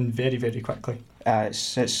settled in very, very quickly.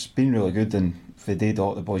 It's been really good, and for day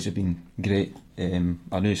dot, the boys have been great.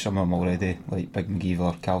 I knew some of them already, like Big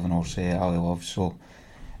McGeever, Calvin Horsey, Ali Love, so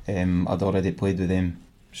I'd already played with them.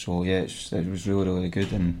 So yeah, it was really, really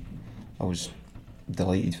good, and I was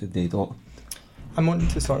delighted for day dot. I'm wanting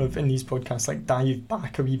to sort of, in these podcasts, dive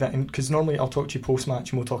back a wee bit, because normally I'll talk to you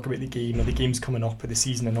post-match and we'll talk about the game, or the game's coming up, or the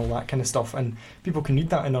season and all that kind of stuff, and people can read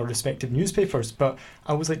that in our respective newspapers, but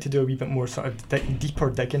I always like to do a wee bit more sort of deeper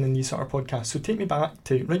digging in these sort of podcasts. So take me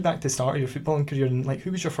right back to the start of your footballing career, and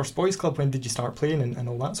who was your first boys club, when did you start playing, and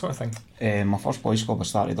all that sort of thing? My first boys club, I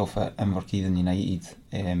started off at Inverkeithing United,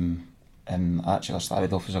 and actually I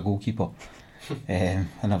started off as a goalkeeper, and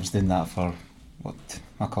I was doing that for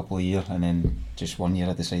a couple of years, and then just one year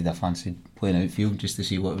I decided I fancied playing outfield just to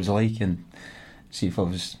see what it was like and see if I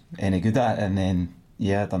was any good at it, and then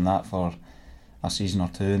I done that for a season or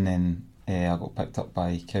two, and then I got picked up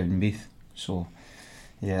by Cowdenbeath. So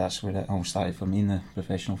yeah, that's where it all started for me in the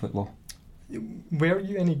professional football. Were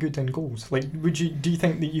you any good in goals? Like, do you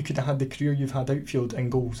think that you could have had the career you've had outfield in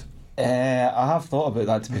goals? I have thought about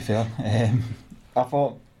that, to be fair. I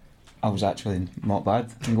thought I was actually not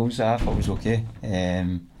bad in goals. I thought I was okay,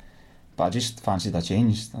 but I just fancied a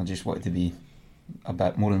change. I just wanted to be a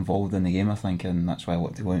bit more involved in the game, I think, and that's why I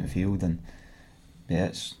wanted to go out in the field. And yeah,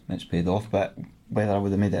 it's paid off. But whether I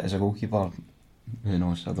would have made it as a goalkeeper, who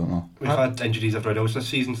knows? I don't know. We've had injuries everywhere else this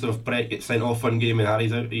season, so if Brett gets sent off one game and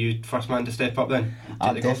Harry's out, are you first man to step up then?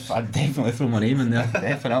 I'd definitely throw my name in there.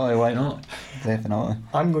 Definitely, why not? Definitely.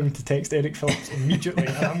 I'm going to text Eric Phillips immediately,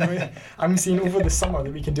 and I'm seeing over the summer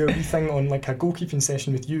that we can do a wee thing on like a goalkeeping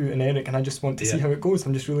session with you and Eric, and I just want to see how it goes.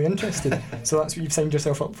 I'm just really interested. So that's what you've signed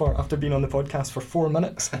yourself up for after being on the podcast for 4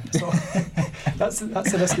 minutes. So that's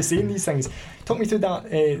the risk of saying these things. Talk me through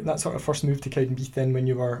that sort of first move to Cowdenbeath then, when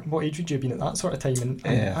you were, what age would you have been at that sort of time? And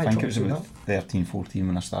I think it was about 13, 14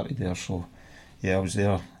 when I started there. So yeah, I was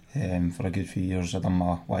there for a good few years. I done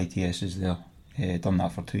my YTSs there, done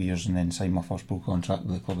that for 2 years, and then signed my first pro contract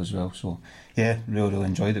with the club as well. So yeah, really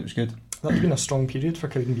enjoyed it. It was good. That's been a strong period for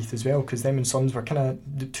Cowdenbeath as well, because them and Sons were kind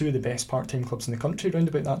of two of the best part-time clubs in the country around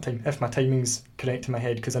about that time, if my timing's correct in my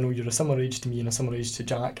head, because I know you're a similar age to me and a similar age to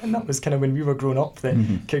Jack, and that was kind of when we were growing up that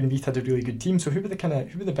Cowdenbeath had a really good team. So who were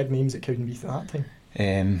the big names at Cowdenbeath at that time?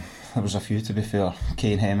 There was a few, to be fair.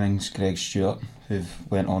 Kane Hemmings, Greg Stewart,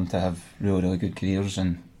 who've went on to have really, really good careers,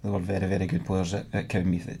 and they were very, very good players at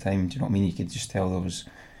Cowdenbeath at the time. Do you know what I mean? You could just tell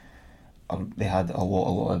they had a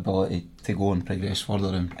lot of ability to go and progress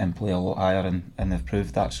further and play a lot higher, and they've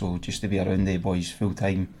proved that. So just to be around the boys full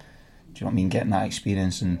time, do you know what I mean, getting that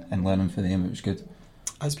experience and learning from them, it was good.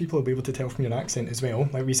 As people will be able to tell from your accent as well,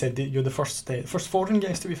 like we said, you're the first foreign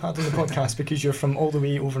guest that we've had on the podcast, because you're from all the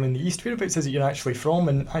way over in the east. Whereabouts is it you're actually from,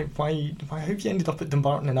 and why have you ended up at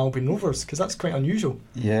Dumbarton and Albion Rovers? Because that's quite unusual.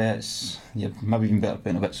 Yeah, you've maybe been better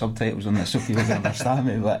putting a bit of subtitles on this so people can understand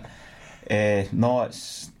me, but no,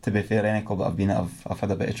 it's, to be fair, any club that I've been at, I've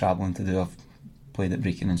had a bit of travelling to do. I've played at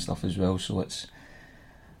Brecon and stuff as well, so it's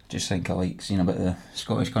just think I like seeing a bit of the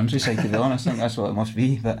Scottish countryside, to be honest. I think that's what it must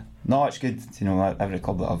be. But no, it's good. You know, every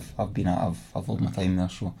club that I've been at, I've loved my time there.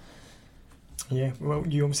 So yeah, well,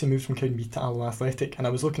 you obviously moved from Cowdenbeath to Alloa Athletic, and I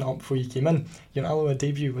was looking it up before you came in. Your Alloa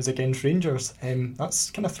debut was against Rangers.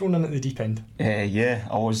 That's kind of thrown in at the deep end. Yeah,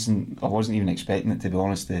 I wasn't even expecting it, to be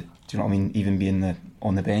honest. Do you know what I mean? Even being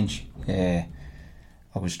on the bench, I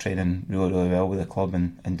was training really, really well with the club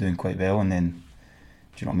and doing quite well, and then,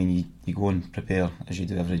 do you know what I mean? You go and prepare as you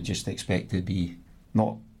do just expect to be,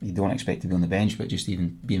 not, you don't expect to be on the bench, but just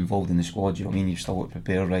even be involved in the squad. Do you know what I mean? You've still got to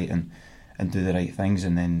prepare right and do the right things.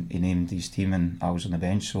 And then he named his team, and I was on the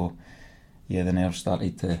bench. So yeah, the nerves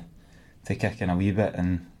started to kick in a wee bit,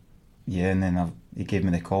 and yeah, and then he gave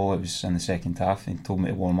me the call. It was in the second half, and he told me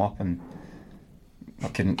to warm up, and I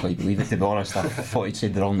couldn't quite believe it, to be honest. I thought he'd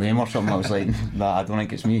said the wrong name or something. I was like, nah, I don't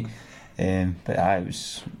think it's me. But it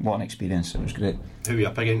was, what an experience. It was great. Who were you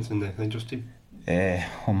up against in the Rangers team?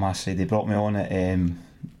 On my side, they brought me on at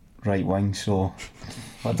right wing, so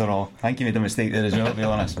I don't know, I think he made a mistake there as well, to be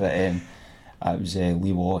honest. But it was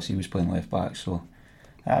Lee Wallace, he was playing left back, so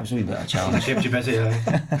it was a wee bit of a challenge. Kept you busy.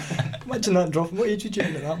 Imagine that drop. What age were you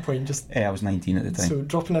in at that point? I was 19 at the time. So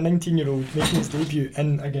dropping a 19-year-old making his debut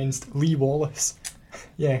in against Lee Wallace.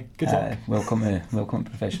 Yeah, good luck. Welcome to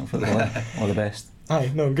professional football. All the best. Aye,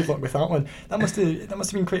 no, good luck with that one. That must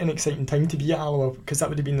have been quite an exciting time to be at Alloa, because that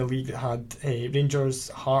would have been the league that had Rangers,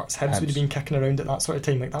 Hearts, Hibs would have been kicking around at that sort of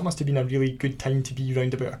time. Like, that must have been a really good time to be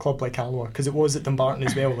round about a club like Alloa, because it was at Dumbarton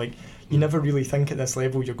as well. Like, you never really think at this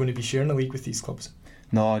level you're going to be sharing a league with these clubs.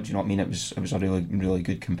 No, do you know what I mean? It was a really, really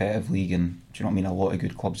good competitive league, and do you know what I mean? A lot of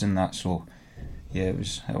good clubs in that. So yeah, it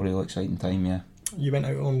was a really exciting time. Yeah. You went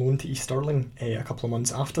out on loan to East Stirling a couple of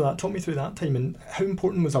months after that. Talk me through that time, and how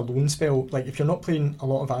important was a loan spell? Like, if you're not playing a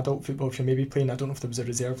lot of adult football, if you're maybe playing, I don't know if there was a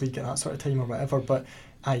reserve league at that sort of time or whatever, but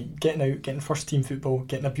getting out, getting first team football,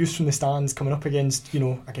 getting abuse from the stands, coming up against, you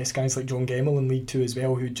know, I guess guys like John Gemmell in League 2 as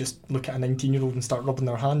well, who just look at a 19-year-old and start rubbing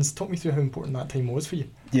their hands. Talk me through how important that time was for you.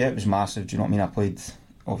 Yeah, it was massive. Do you know what I mean? I played,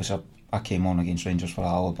 obviously I came on against Rangers for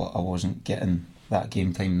Alloa, but I wasn't getting that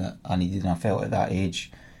game time that I needed, and I felt at that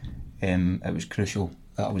age it was crucial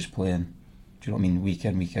that I was playing, do you know what I mean, week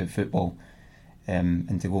in, week out football,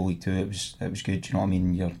 and to go League 2, it was good. Do you know what I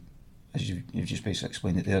mean? As you've just basically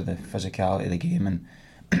explained it there, the physicality of the game, and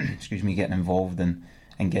excuse me, getting involved and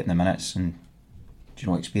getting the minutes, and, do you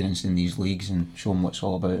know, experiencing these leagues and showing what it's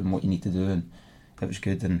all about and what you need to do, and it was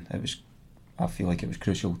good, and I feel like it was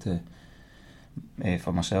crucial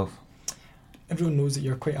for myself. everyone knows that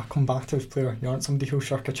you're quite a combative player. You aren't somebody who'll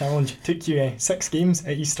shirk a challenge. It took you 6 games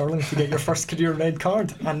at East Stirling to get your first career red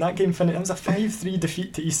card, and that game finished. It was a 5-3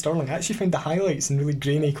 defeat to East Stirling. I actually found the highlights in really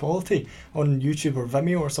grainy quality on YouTube or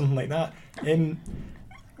Vimeo or something like that.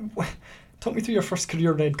 Talk me through your first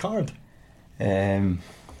career red card. Try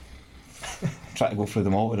to go through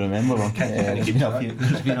them all to remember them.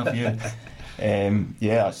 There's been a few.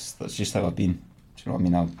 Yeah, that's just how I've been. Do you know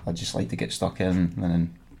what I mean? I just like to get stuck in, and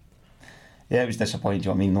then, yeah, it was disappointing. Do you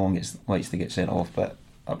know what I mean? No one likes to get sent off, but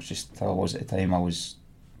that was just how I was at the time. I was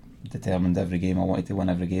determined every game. I wanted to win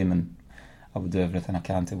every game, and I would do everything I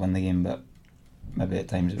can to win the game, but maybe at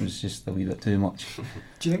times it was just a wee bit too much.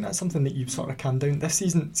 Do you think that's something that you've sort of calmed down this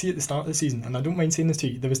season? See, at the start of the season, and I don't mind saying this to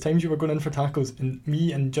you, there was times you were going in for tackles, and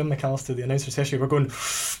me and Jim McAllister, the announcer, especially, were going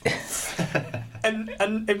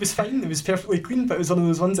and it was fine, it was perfectly clean, but it was one of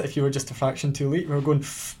those ones that if you were just a fraction too late, we were going,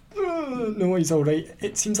 no, he's alright.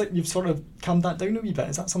 It seems like you've sort of calmed that down a wee bit.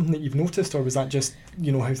 Is that something that you've noticed, or was that just,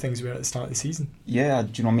 you know, how things were at the start of the season? Yeah, do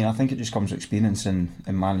you know what I mean? I think it just comes with experience and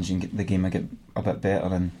managing the game. I get a bit better,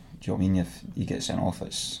 and do you know what I mean? If you get sent off,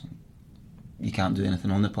 you can't do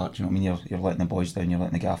anything on the park. Do you know what I mean? You're letting the boys down, you're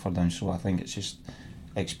letting the gaffer down. So I think it's just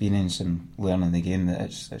experience and learning the game that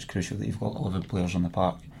it's crucial that you've got 11 players on the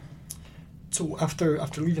park. So after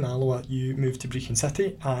leaving Alloa, you moved to Brechin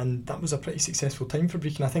City, and that was a pretty successful time for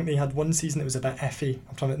Brechin. I think they had one season that was a bit iffy.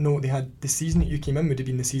 They had the season that you came in would have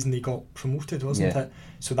been the season they got promoted, wasn't it?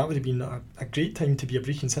 So that would have been a great time to be a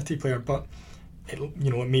Brechin City player, but it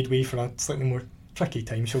made way for a slightly more tricky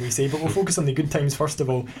time, shall we say. But we'll focus on the good times first of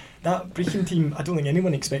all. That Brechin team, I don't think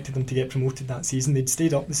anyone expected them to get promoted that season. They'd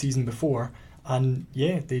stayed up the season before, and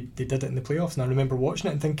yeah, they did it in the playoffs. And I remember watching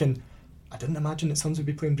it and thinking, I didn't imagine that Suns would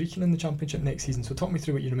be playing Brechin in the Championship next season. So talk me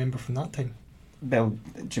through what you remember from that time. Well, do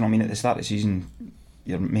you know what I mean? At the start of the season,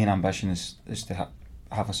 your main ambition is to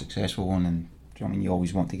have a successful one, and do you know what I mean? You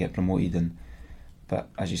always want to get promoted, but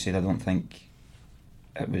as you said, I don't think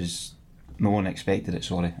no one expected it.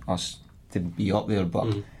 Us to be up there, but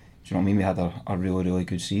do you know what I mean? We had a really, really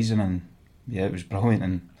good season, and yeah, it was brilliant,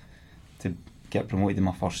 and to get promoted in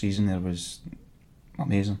my first season there was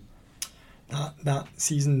amazing. That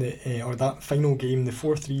season, or that final game, the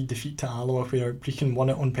 4-3 defeat to Alloa, where Brechin won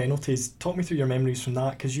it on penalties. Talk me through your memories from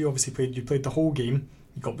that, because you obviously played the whole game.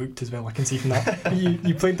 You got booked as well, I can see from that.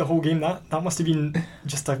 you played the whole game. That must have been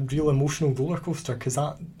just a real emotional roller coaster, because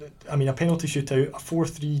a penalty shootout, a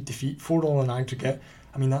 4-3 defeat, 4-all in aggregate.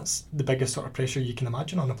 I mean, that's the biggest sort of pressure you can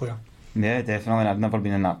imagine on a player. Yeah, definitely. I've never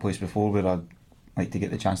been in that place before where I'd like to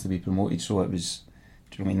get the chance to be promoted. So it was,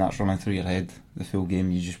 do you know what I mean? That's running through your head the full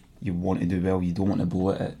game. You want to do well. You don't want to blow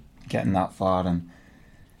it at getting that far, and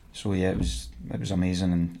so yeah, it was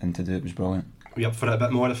amazing, and to do it was brilliant. Were you up for it a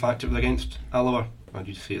bit more, the fact it was against Alloa? Or did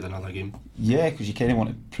you see it as another game? Yeah, because you kind of want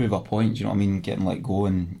to prove a point. Do you know what I mean? Getting let go,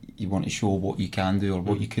 and you want to show what you can do or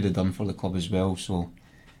what you could have done for the club as well. So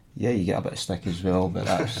yeah, you get a bit of stick as well, but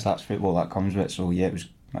that's football, that comes with it. So yeah,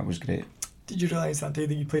 that was great. Did you realise that day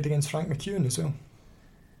that you played against Frank McEwen as well?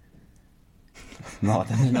 No, I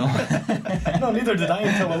didn't know. No, neither did I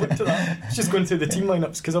until I looked at that. It's just going through the team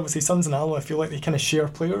lineups, because obviously Suns and Alloa, I feel like they kind of share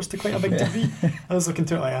players to quite a big degree. I was looking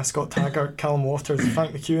through it like Scott Taggart, Callum Waters,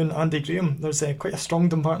 Frank McEwen, Andy Graham. There's quite a strong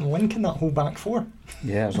Dumbarton link in that whole back four.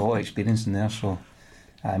 Yeah, there's a lot of experience in there, so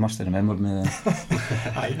I must have remembered me then.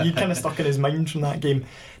 You kind of stuck in his mind from that game.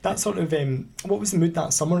 That sort of what was the mood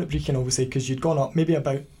that summer at Brechin, obviously, because you'd gone up maybe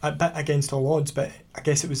about a bit against all odds, but I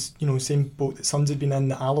guess it was, same boat that Suns had been in,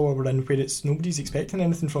 that Alloa were in, where it's nobody's expecting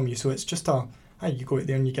anything from you, so it's just you go out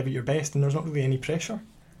there and you give it your best, and there's not really any pressure.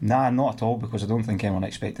 Nah, not at all, because I don't think anyone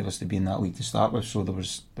expected us to be in that league to start with, so there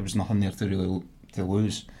was nothing there to really to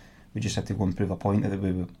lose. We just had to go and prove a point that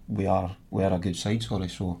we are a good side,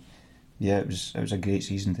 so yeah, it was a great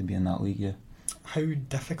season to be in that league, yeah. How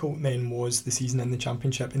difficult then was the season in the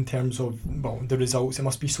Championship in terms of, the results? It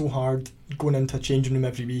must be so hard going into a changing room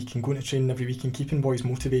every week and going to training every week and keeping boys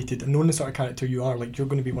motivated, and knowing the sort of character you are, like you're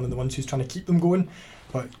going to be one of the ones who's trying to keep them going,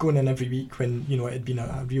 but going in every week when, it had been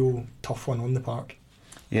a real tough one on the park.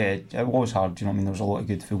 Yeah, it was hard, do you know what I mean? There was a lot of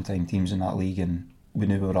good full-time teams in that league, and we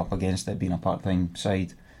knew we were up against it being a part-time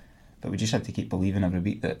side, but we just had to keep believing every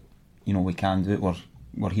week that, we can do it,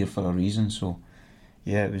 we're here for a reason. So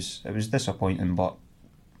yeah, it was disappointing, but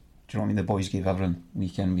do you know what I mean? The boys gave everything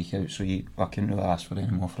week in, week out, so I couldn't really ask for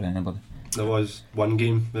any more for anybody. There was one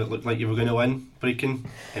game that looked like you were going to win, Brechin.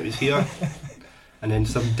 It was here, and then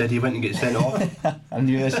some diddy went and get sent off. I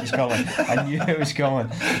knew this was coming. I knew it was coming.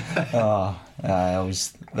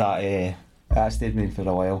 That stayed with me for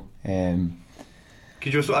a while.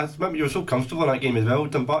 Because I remember you were so comfortable in that game as well.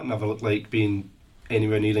 Dumbarton never looked like being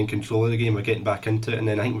anywhere near in control of the game or getting back into it, and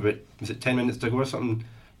then I think was it 10 minutes to go or something,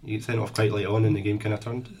 you get sent off quite late on and the game kind of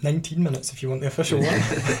turned. 19 minutes if you want the official one.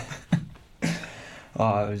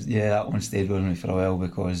 That one stayed with me for a while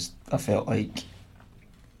because I felt like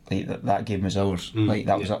that game was ours.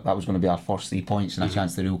 That was going to be our first 3 points and a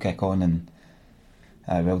chance to real kick on, and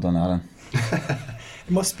well done, Aaron.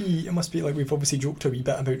 It must be like, we've obviously joked a wee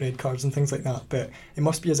bit about red cards and things like that, but it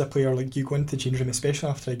must be, as a player, like, you go into the change room, especially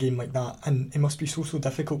after a game like that, and it must be so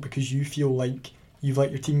difficult because you feel like you've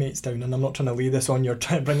let your teammates down. And I'm not trying to lay this on you or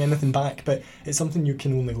try to bring anything back, but it's something you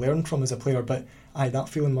can only learn from as a player. But that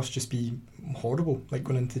feeling must just be horrible, like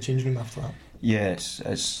going into the change room after that. Yes,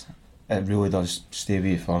 it really does stay with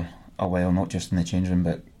you for a while, not just in the change room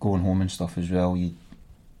but going home and stuff as well. You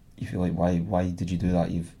feel like, why did you do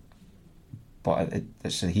that? But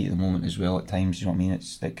it's the heat of the moment as well at times, you know what I mean?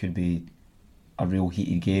 It could be a real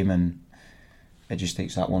heated game and it just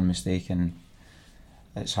takes that one mistake, and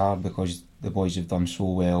it's hard because the boys have done so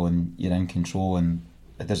well and you're in control and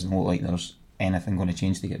it doesn't look like there's anything going to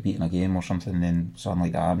change to get beaten a game or something, and then something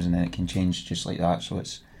like that happens and then it can change just like that. So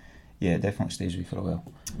it definitely stays with you for a while.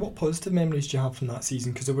 What positive memories do you have from that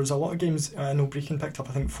season? Because there was a lot of games, I know Brecon picked up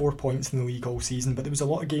I think 4 points in the league all season, but there was a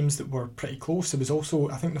lot of games that were pretty close. There was also,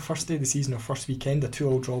 I think the first day of the season or first weekend, a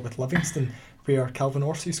 2-2 draw with Livingston where Calvin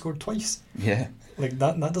Horsey scored twice. Yeah. Like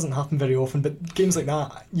that doesn't happen very often, but games like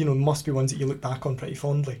that, must be ones that you look back on pretty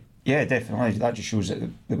fondly. Yeah, definitely. That just shows that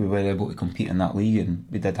we were able to compete in that league, and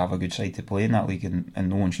we did have a good side to play in that league, and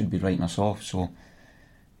no one should be writing us off. So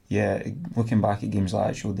yeah, looking back at games like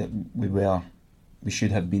that showed that we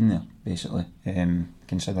should have been there, basically.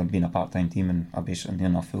 Considering being a part-time team and basically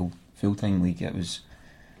in a full-time league, it was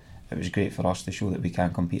great for us to show that we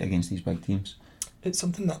can compete against these big teams. It's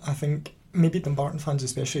something that I think maybe Dumbarton fans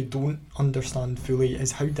especially don't understand fully,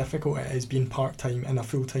 is how difficult it is being part-time in a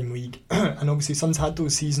full-time league. And obviously Sun's had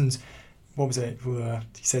those seasons, what was it,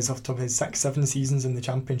 he says off the top of his 6-7 seasons in the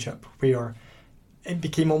Championship, where it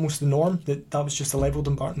became almost the norm that was just the level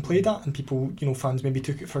Dumbarton played at, and people, fans maybe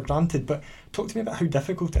took it for granted. But talk to me about how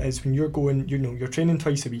difficult it is when you're going, you're training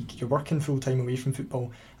twice a week, you're working full time away from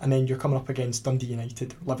football, and then you're coming up against Dundee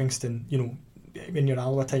United, Livingston, in your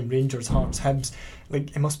Alloa time, Rangers, Hearts, Hibs.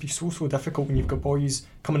 Like, it must be so difficult when you've got boys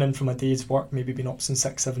coming in from a day's work, maybe been up since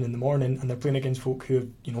 6-7 in the morning, and they're playing against folk who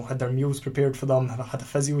have, had their meals prepared for them, have had a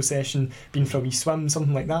physio session, been for a wee swim,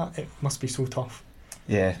 something like that. It must be so tough.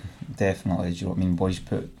 Yeah, definitely. Do you know what I mean? Boys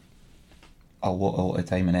put a lot of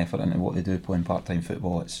time and effort into what they do playing part-time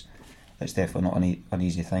football. It's definitely not an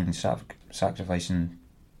easy thing, sacrificing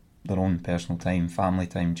their own personal time, family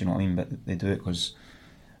time, do you know what I mean? But they do it because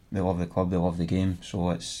they love the club, they love the game.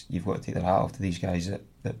 So you've got to take their hat off to these guys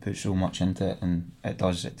that put so much into it, and it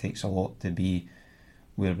takes a lot to be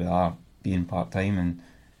where we are, being part-time,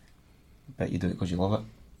 but you do it because you love it.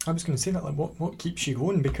 I was going to say that, like, what keeps you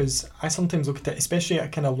going? Because I sometimes look at it, especially at a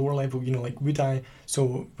kind of lower level, like, would I...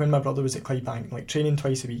 So when my brother was at Clydebank, like, training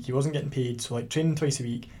twice a week, he wasn't getting paid, so, like, training twice a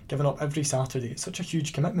week, giving up every Saturday, it's such a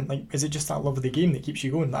huge commitment. Like, is it just that love of the game that keeps you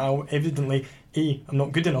going? That I evidently, A, I'm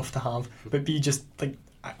not good enough to have, but B, just, like,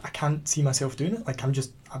 I can't see myself doing it. Like, I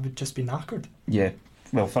would just be knackered. Yeah,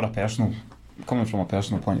 well, coming from a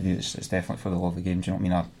personal point of view, it's definitely for the love of the game, do you know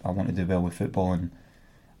what I mean? I want to do well with football, and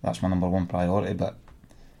that's my number one priority, but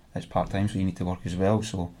it's part-time, so you need to work as well.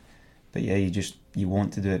 So, but yeah, you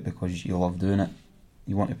want to do it because you love doing it.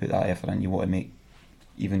 You want to put that effort in. You want to make,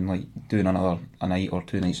 even like doing a night or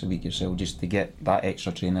 2 nights a week yourself, just to get that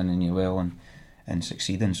extra training in you well and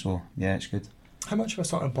succeeding. So yeah, it's good. How much of a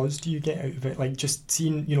sort of buzz do you get out of it? Like, just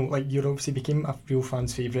seeing, like, you obviously became a real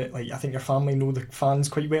fan's favourite. Like, I think your family know the fans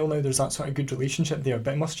quite well now. There's that sort of good relationship there.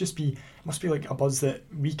 But it must be like a buzz that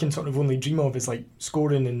we can sort of only dream of, is like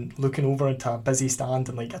scoring and looking over into a busy stand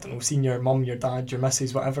and, like, I don't know, seeing your mum, your dad, your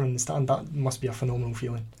missus, whatever in the stand. That must be a phenomenal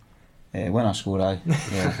feeling. When I score, aye.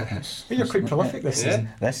 Yeah, you're quite prolific this season.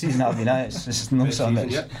 This season I've been it's no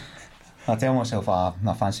something. I tell myself I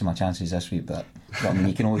fancy my chances this week, but I mean,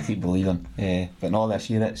 you can only keep believing. But no,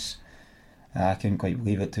 this year I couldn't quite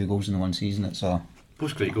believe it. 2 goals in the one season. It's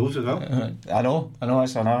both great goals as well. I know.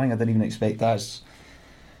 It's another thing I didn't even expect that.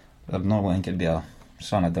 I'd normally think it'd be a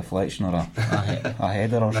deflection or a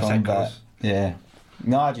header or something. But yeah,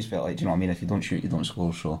 no, I just felt like, do you know what I mean? If you don't shoot, you don't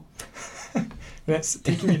score. So it's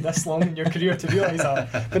taken you this long in your career to realise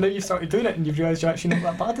that, but now you've started doing it and you've realised you're actually not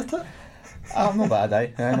that bad at it. I'm not bad,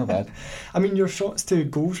 not bad. I mean, your shots to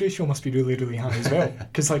goals ratio must be really, really high as well,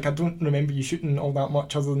 because, like, I don't remember you shooting all that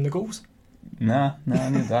much other than the goals. Nah, I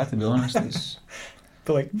need that, to be honest.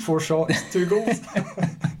 But like 4 shots, 2 goals.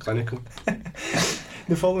 Clinical.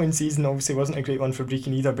 The following season obviously wasn't a great one for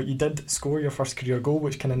Brechin either, but you did score your first career goal,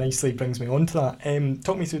 which kind of nicely brings me on to that.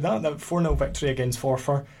 Talk me through that 4-0 victory against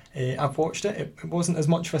Forfar. I've watched it. It wasn't as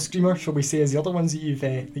much of a screamer, shall we say, as the other ones that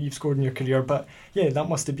you've scored in your career, but yeah, that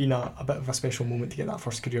must have been a bit of a special moment to get that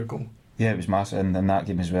first career goal. Yeah, it was massive, and in that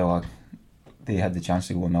game as well, they had the chance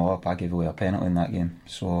to go 0 up. I gave away a penalty in that game,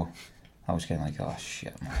 so I was kind of like, oh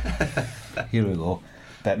shit, man. Here we go.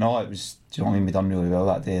 But no, it was, do you know what I mean, we done really well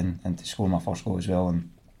that day, and to score my first goal as well,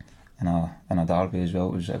 and in a derby as well,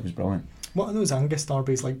 it was brilliant. What are those Angus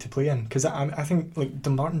derbies like to play in? Because I think like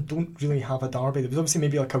Dumbarton don't really have a derby. There was obviously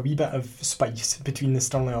maybe like a wee bit of spice between the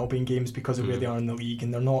Stirling Albion games because of where they are in the league,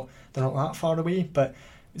 and they're not that far away. But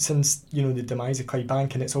since the demise of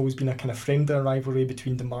Clydebank, and it's always been a kind of friendly rivalry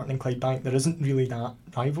between Dumbarton and Clydebank, there isn't really that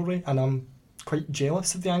rivalry, and I'm quite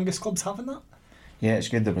jealous of the Angus clubs having that. Yeah, it's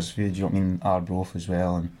good there was food, do you know what I mean, Arbroath as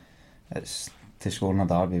well, and it's to score in a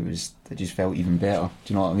derby, it just felt even better,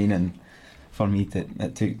 do you know what I mean? And for me,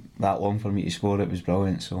 it took that long for me to score, it was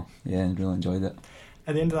brilliant, so yeah, I really enjoyed it.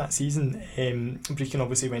 At the end of that season, Brechin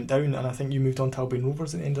obviously went down, and I think you moved on to Albion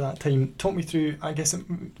Rovers at the end of that time. Talk me through, I guess,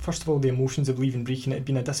 first of all, the emotions of leaving Brechin. It had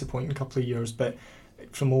been a disappointing couple of years, but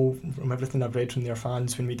from everything I've read from their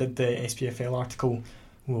fans, when we did the SPFL article,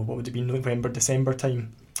 what would it be, November, December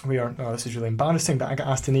time, where, this is really embarrassing, but I got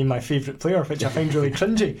asked to name my favourite player, which I find really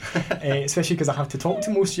cringy, especially because I have to talk to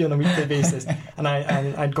most of you on a weekday basis, and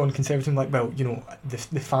I'd gone conservative, like, well,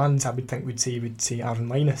 the fans I would think would say Aron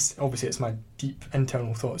Lynas. Obviously it's my deep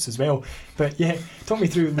internal thoughts as well, but yeah, talk me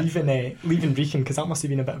through leaving Brechin, because that must have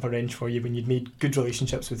been a bit of a wrench for you when you'd made good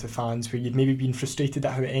relationships with the fans, where you'd maybe been frustrated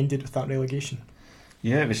at how it ended with that relegation.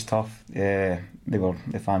 Yeah, it was tough. The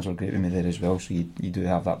fans were great with me there as well, so you do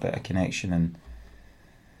have that bit of connection, and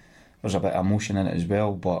there's a bit of emotion in it as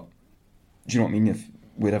well. But do you know what I mean? If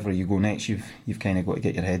wherever you go next, you've kind of got to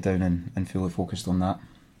get your head down and fully focused on that.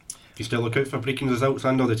 You still look out for Brechin's results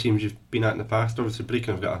and all the teams you've been at in the past. Obviously, Brechin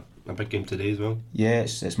have got a big game today as well. Yeah,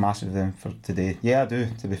 it's massive then for today. Yeah, I do.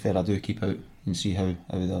 To be fair, I do keep out and see how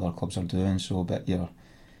the other clubs are doing. So, but your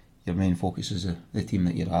main focus is the team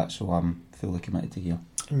that you're at. So I'm fully committed to here.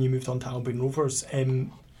 And you moved on to Albion Rovers.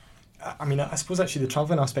 I suppose actually the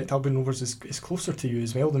travelling aspect, Albion Rovers is closer to you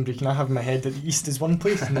as well than Brechin. I have in my head that the east is one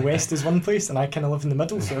place and the west is one place, and I kind of live in the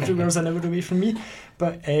middle, so everywhere's an hour away from me.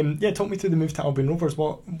 But talk me through the move to Albion Rovers.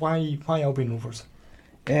 Why Albion Rovers?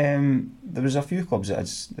 There was a few clubs that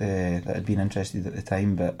had been interested at the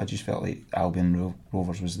time, but I just felt like Albion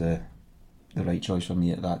Rovers was the right choice for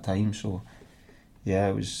me at that time. So yeah,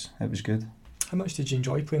 it was good. How much did you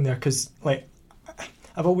enjoy playing there? Because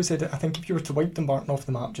I've always said it, I think if you were to wipe Dumbarton off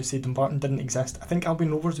the map, just say Dumbarton didn't exist, I think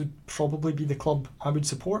Albion Rovers would probably be the club I would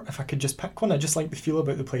support if I could just pick one. I just like the feel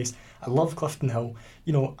about the place. I love Clifton Hill.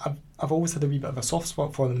 I've always had a wee bit of a soft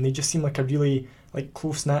spot for them. They just seem like a really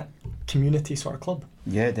close-knit community sort of club.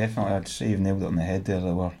 Yeah, definitely. I'd say you've nailed it on the head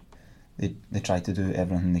there. They tried to do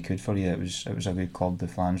everything they could for you. It was a good club. The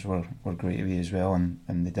fans were great to you as well, and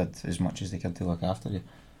they did as much as they could to look after you.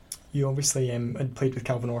 You obviously had played with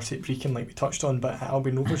Calvin Horsey at Brechin, like we touched on, but at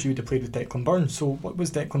Albion Rovers you would have played with Declan Byrne. So what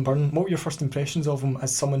was Declan Byrne? What were your first impressions of him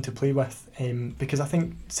as someone to play with? Because I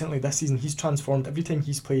think certainly this season he's transformed. Every time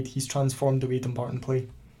he's played, he's transformed the way Dumbarton play.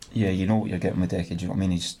 Yeah, you know what you're getting with Decky. Do you know what I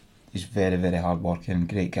mean? He's very, very hard working,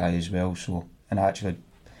 great guy as well. So, and actually,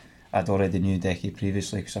 I'd already knew Decky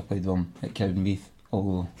previously because I played with him at Cowdenbeath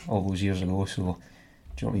all those years ago. So,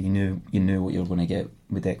 do you know what I mean? You knew what you were going to get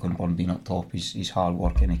with Declan Byrne being up top. He's hard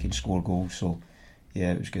working, he can score goals. So,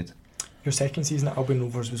 yeah, it was good. Your second season at Albion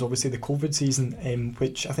Rovers was obviously the COVID season,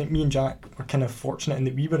 which I think me and Jack were kind of fortunate in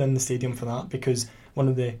that we were in the stadium for that, because one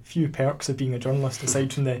of the few perks of being a journalist,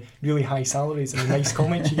 aside from the really high salaries and the nice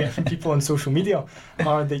comments you get from people on social media,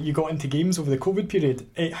 are that you got into games over the COVID period.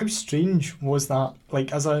 How strange was that?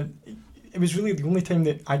 It was really the only time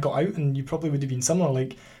that I got out, and you probably would have been similar,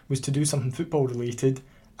 was to do something football related,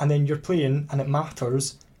 and then you're playing and it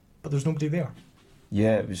matters, but there's nobody there.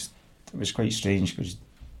 Yeah, it was quite strange because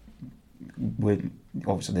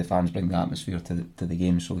obviously the fans bring the atmosphere to the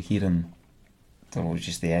game, so hearing there was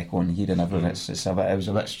just the echo and hearing everything, it was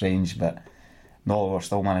a bit strange, but no, we're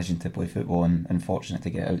still managing to play football and fortunate to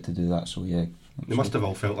get out to do that. So yeah, they must have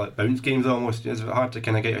all felt like bounce games almost. Is it hard to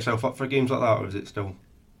kind of get yourself up for games like that, or is it still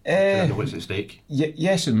know what's at stake?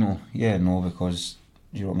 Yes and no. Yeah, no, because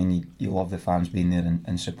you know what I mean, you love the fans being there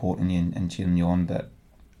and supporting you and cheering you on,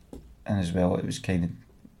 and as well it was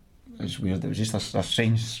weird. It was just a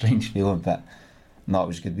strange feeling, but no, it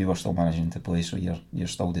was good. We were still managing to play, so you're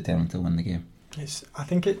still determined to win the game. Yes, I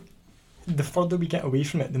think the further we get away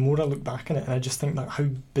from it, the more I look back on it, and I just think that how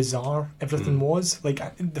bizarre everything was.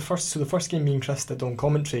 The first game me and Chris did on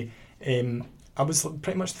commentary, I I was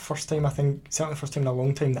pretty much the first time, I think, certainly the first time in a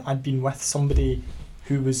long time, that I'd been with somebody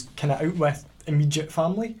who was kind of out with immediate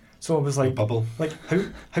family. So I was like, bubble. Like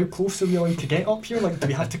how close are we allowed to get up here? Like, do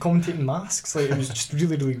we have to commentate in masks? Like, it was just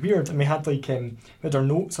really, really weird. And we had we had our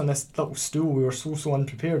notes on this little stool. We were so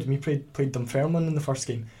unprepared. And we played Dumbarton in the first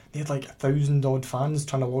game. They had 1,000 odd fans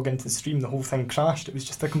trying to log into the stream. The whole thing crashed. It was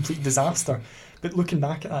just a complete disaster. But looking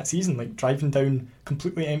back at that season, driving down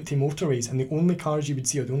completely empty motorways, and the only cars you would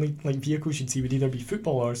see, or the only vehicles you'd see, would either be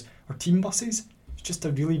footballers or team buses. It's just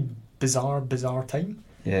a really bizarre time.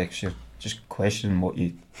 Yeah, because you're just questioning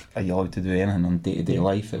are you allowed to do anything on day-to-day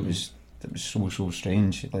life. It was so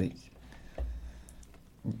strange,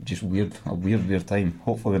 just a weird time.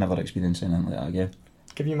 Hopefully we never experience anything like that again.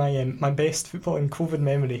 Give you my best footballing COVID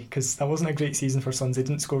memory, because that wasn't a great season for Suns. They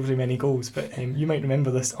didn't score very many goals, but you might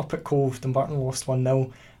remember this. Up at Cove, Dumbarton lost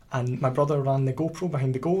 1-0, and my brother ran the GoPro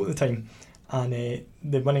behind the goal at the time, and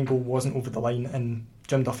the winning goal wasn't over the line, and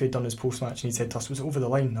Jim Duffy had done his post-match and he said to us, was it over the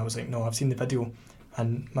line? And I was like, no, I've seen the video.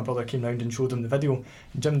 And my brother came round and showed him the video.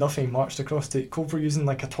 And Jim Duffy marched across to Cove, were using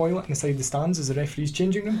a toilet inside the stands as the referee's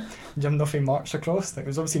changing room. And Jim Duffy marched across. There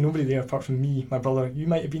was obviously nobody there apart from me, my brother. You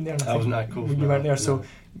might have been there. And I wasn't at Cove. You weren't there, so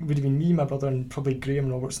it would have been me, my brother, and probably Graham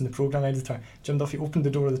Robertson, the programme editor. Jim Duffy opened the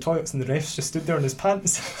door of the toilets and the refs just stood there in his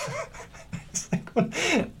pants. It's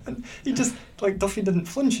and he just, Duffy didn't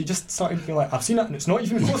flinch. He just started being I've seen it and it's not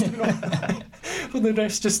even close to me. Well, the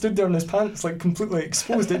rest just stood there in his pants, completely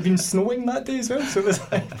exposed. It had been snowing that day as well, so it was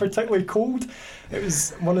particularly cold. It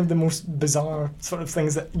was one of the most bizarre sort of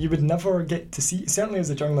things that you would never get to see. Certainly as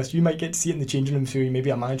a journalist, you might get to see it in the changing room, so maybe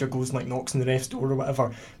a manager goes and knocks on the ref's door or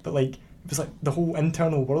whatever, but it was the whole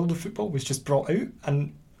internal world of football was just brought out.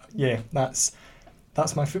 And yeah, that's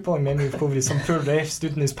my footballing memory of COVID, is some poor ref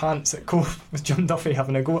stood in his pants at Cove with Jim Duffy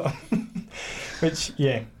having a go at him. Which,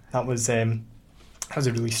 yeah, that was a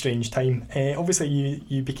really strange time. Obviously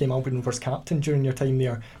you became Albion Rovers captain during your time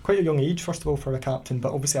there. Quite a young age, first of all, for a captain,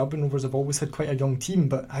 but obviously Albion Rovers have always had quite a young team.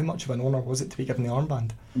 But how much of an honour was it to be given the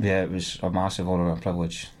armband? Yeah, it was a massive honour and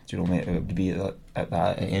privilege. Do you know, mate, it would be at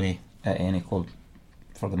any club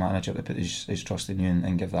for the manager to put his trust in you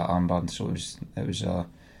and give that armband. So it was a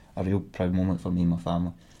real proud moment for me and my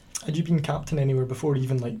family. Had you been captain anywhere before,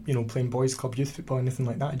 even playing boys club, youth football, anything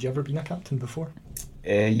like that? Had you ever been a captain before?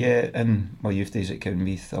 Yeah, in my youth days at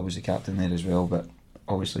Cowdenbeath I was the captain there as well, but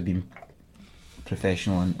obviously being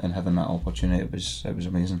professional and having that opportunity, it was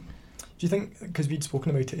amazing. Do you think, because we'd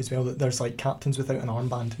spoken about it as well, that there's captains without an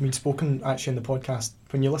armband? We'd spoken actually in the podcast,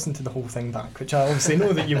 when you listen to the whole thing back, which I obviously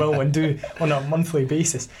know that you will and do on a monthly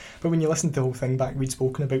basis, but when you listen to the whole thing back, we'd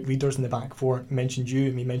spoken about leaders in the back four. We mentioned you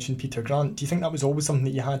and we mentioned Peter Grant. Do you think that was always something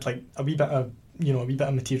that you had, a wee bit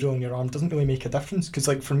of material in your arm doesn't really make a difference?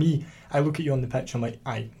 Because for me, I look at you on the pitch and I'm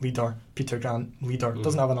aye, leader, Peter Grant, leader,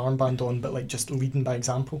 doesn't have an armband on, but just leading by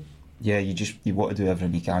example. Yeah, you want to do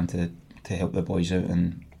everything you can to help the boys out,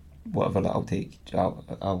 and whatever that'll take,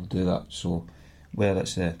 I'll do that. So whether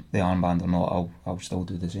it's the armband or not, I'll still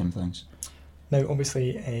do the same things. Now,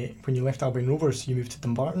 obviously, when you left Albion Rovers, you moved to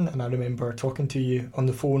Dumbarton, and I remember talking to you on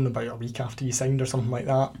the phone about a week after you signed or something like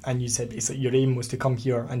that, and you said basically your aim was to come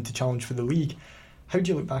here and to challenge for the league. How do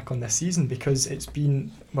you look back on this season? Because it's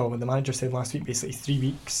been, well, when the manager said last week, basically 3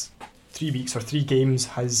 weeks or 3 games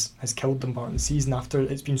has killed Dumbarton's season, after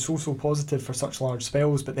it's been so positive for such large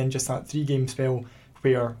spells, but then just that 3-game spell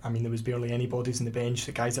where, there was barely any bodies on the bench,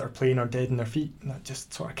 the guys that are playing are dead on their feet, and that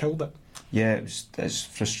just sort of killed it. Yeah, it's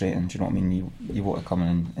frustrating, do you know what I mean? You want to come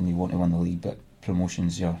in and you want to win the league, but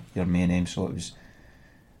promotion's your main aim, so it was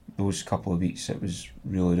those couple of weeks, it was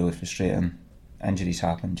really frustrating. Injuries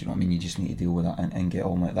happen, do you know what I mean? You just need to deal with that and get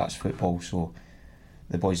on with it. That's football, so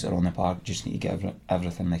the boys that are on the park just need to get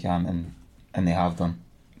everything they can, and they have done.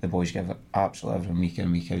 The boys give absolutely everything week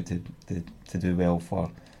in, week out to do well for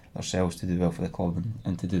themselves, to do well for the club,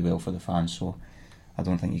 and to do well for the fans, so I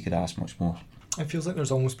don't think you could ask much more. It feels like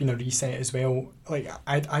there's almost been a reset as well.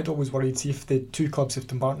 I'd always worried, see if the two clubs, if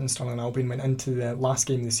Dumbarton and Stirling Albion went into the last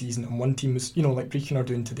game of the season and one team was, like Brecon are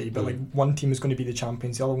doing today, but one team was going to be the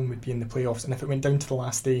champions, the other one would be in the playoffs, and if it went down to the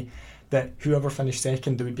last day, that whoever finished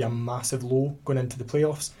second, there would be a massive low going into the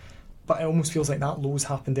playoffs. But it almost feels like that low's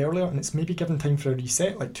happened earlier, and it's maybe given time for a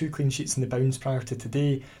reset, 2 clean sheets in the bounce prior to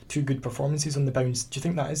today, 2 good performances on the bounce. Do you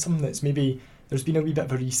think that is something that's maybe there's been a wee bit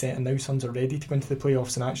of a reset and now Suns are ready to go into the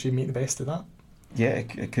playoffs and actually make the best of that? Yeah,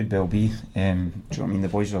 it could well be. Do you know what I mean? The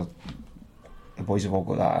boys have all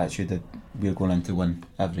got that attitude that we're going in to win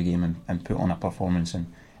every game and put on a performance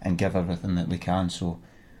and give everything that we can. So,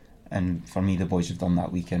 and for me, the boys have done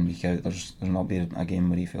that week in, week out. There's not been a game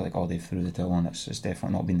where you feel like, they've threw the towel on. It's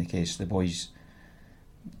definitely not been the case. The boys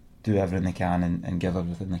do everything they can and give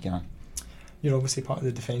everything they can. you're obviously part of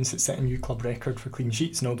the defence that's setting new club record for clean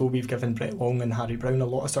sheets, and although we've given Brett Long and Harry Brown a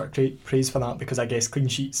lot of sort of praise for that, because I guess clean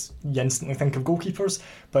sheets, you instantly think of goalkeepers,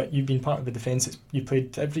 but you've been part of the defence. You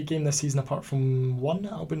played every game this season apart from one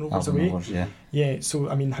at Albion Rovers away. Rovers, yeah, so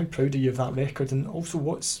I mean, how proud are you of that record, and also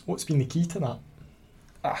what's been the key to that?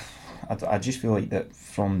 I just feel like that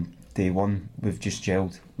from day one we've just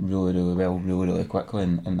gelled really, really well, really, really quickly,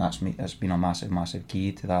 and that's been a massive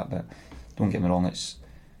key to that. But don't get me wrong, it's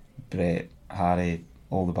Brett, Harry,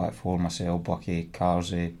 all the back four, myself, Bucky,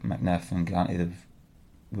 Carsey, McNiff and Granty.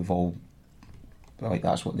 We've all, like,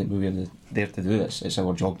 that's what we were there to do. It's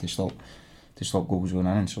our job to stop goals going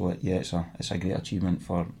in, and so it's a great achievement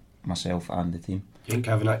for myself and the team. You think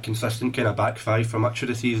having that consistent kind of back five for much of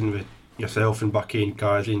the season with yourself and Bucky and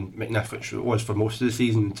Carsey and McNiff, which it was for most of the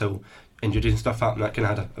season until injuries and stuff happened, that kind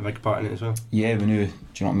of had a big part in it as well? Yeah, we knew. Do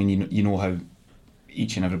you know what I mean? You know how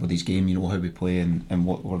each and everybody's game, you know how we play and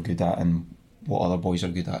what we're good at and what other boys are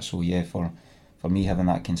good at. So yeah, for me, having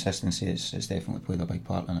that consistency, it's definitely played a big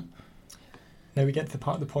part in it. Now we get to the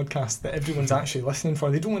part of the podcast that everyone's actually listening for.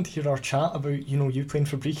 They don't want to hear our chat about, you playing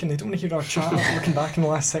for Brecon. They don't want to hear our chat about looking back in the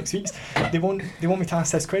last 6 weeks. They want me to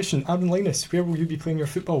ask this question. Aron Lynas, where will you be playing your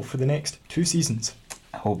football for the next 2 seasons?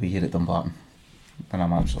 I'll be here at Dumbarton, and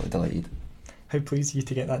I'm absolutely delighted. How pleased are you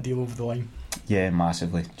to get that deal over the line? Yeah,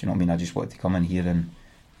 massively. Do you know what I mean? I just wanted to come in here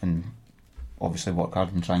and obviously work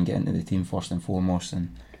hard and try and get into the team first and foremost,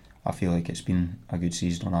 and I feel like it's been a good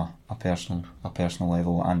season on a personal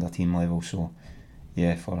level and a team level. So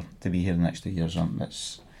yeah, to be here the next 2 years,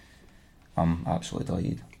 I'm absolutely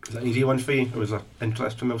delighted. Was that an easy one for you, or was there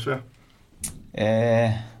interest from elsewhere?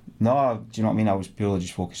 No, do you know what I mean? I was purely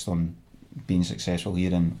just focused on being successful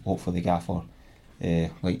here, and hopefully the gaffer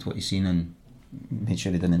liked what he's seen and made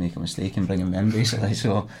sure he didn't make a mistake and bring him in, basically.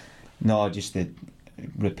 So no, just to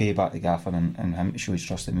repay back the gaffer and him to show his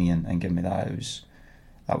trust in me and give me that.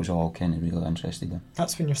 That was all kind of really interested in.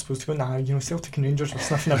 That's when you're supposed to go, Celtic and Rangers were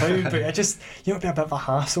sniffing about, but it just, it'd be a bit of a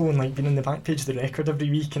hassle, and like being on the back page of the Record every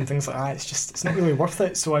week and things like that, it's not really worth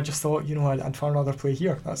it. So I just thought, I'd far rather play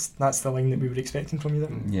here. That's the line that we were expecting from you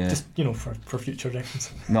there. Yeah. Just, for future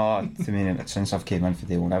reference. No, to me, since I've came in for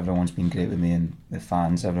Dale, everyone's been great with me, and the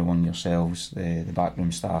fans, everyone, yourselves, the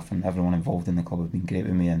backroom staff and everyone involved in the club have been great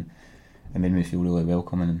with me, and it made me feel really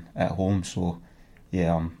welcome and at home. So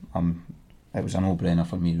yeah, it was a no-brainer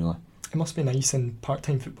for me, really. It must be nice in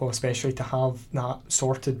part-time football especially to have that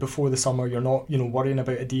sorted before the summer. You're not worrying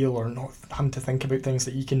about a deal or not having to think about things,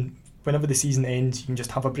 that you can, whenever the season ends, you can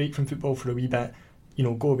just have a break from football for a wee bit,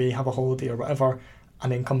 go away, have a holiday or whatever,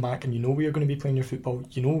 and then come back and where you're going to be playing your football.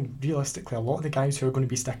 Realistically, a lot of the guys who are going to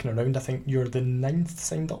be sticking around, I think you're the 9th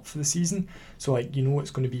signed up for the season, so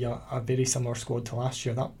it's going to be a very similar squad to last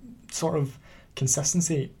year. That sort of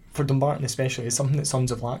consistency for Dumbarton especially is something that Sons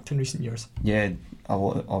have lacked in recent years. Yeah, a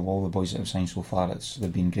lot of all the boys that have signed so far,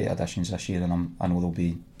 they've been great additions this year, and I know they'll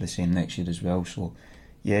be the same next year as well. So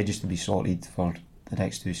yeah, just to be sorted for the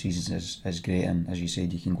next 2 seasons is great, and as you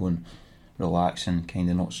said, you can go and relax and kind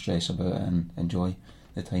of not stress about it and enjoy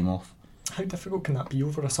the time off. How difficult can that be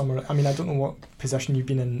over a summer? I mean, I don't know what position you've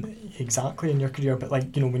been in exactly in your career, but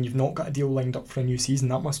when you've not got a deal lined up for a new season,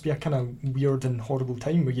 that must be a kind of weird and horrible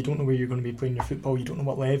time where you don't know where you're going to be playing your football, you don't know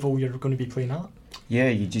what level you're going to be playing at. Yeah,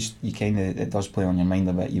 you kind of, it does play on your mind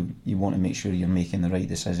a bit. You want to make sure you're making the right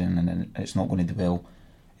decision, and it's not going to dwell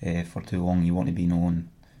for too long. You want to be known,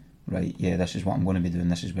 right, yeah, this is what I'm going to be doing,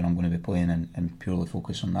 this is where I'm going to be playing, and purely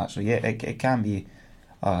focus on that. So yeah, it can be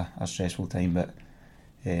a stressful time, but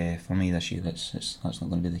for me this year that's not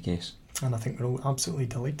going to be the case, and I think we're all absolutely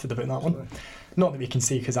delighted about that one. Not that we can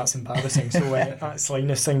say, because that's embarrassing. So that's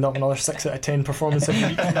Lynas signed up another 6 out of 10 performance every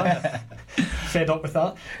week. Fed up with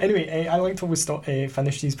that. Anyway, I like to always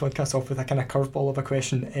finish these podcasts off with a kind of curveball of a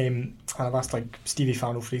question, and I've asked Stevie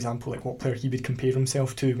Farrell, for example, what player he would compare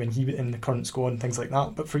himself to when he was in the current squad and things like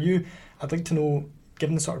that. But for you, I'd like to know,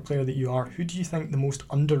 given the sort of player that you are, who do you think the most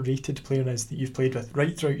underrated player is that you've played with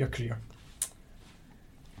right throughout your career?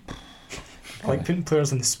 I like putting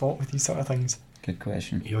players on the spot with these sort of things. Good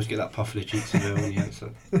question. You always get that puff of the cheeks as well when you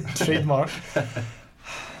answer. Trademark.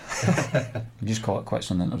 You just call it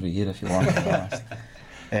quits on the interview here if you want, to be honest.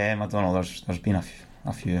 I don't know, there's been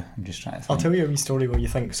a few. I'm just trying to think. I'll tell you a wee story while you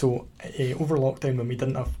think. So over lockdown, when we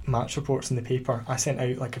didn't have match reports in the paper, I sent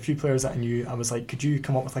out a few players that I knew. I was like, could you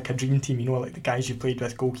come up with a dream team, the guys you played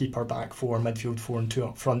with, goalkeeper, back four, midfield 4 and 2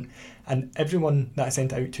 up front. And everyone that I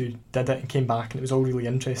sent it out to did it and came back, and it was all really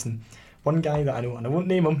interesting. One guy that I know, and I won't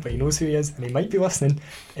name him, but he knows who he is and he might be listening,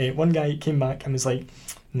 one guy came back and was like,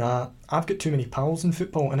 nah, I've got too many pals in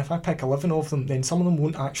football, and if I pick 11 of them, then some of them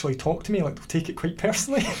won't actually talk to me, like they'll take it quite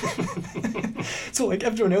personally. So like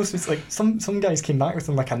everyone else was like, some guys came back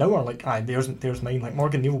within like an hour, like, there's mine, like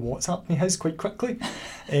Morgan Neal WhatsApped me his quite quickly,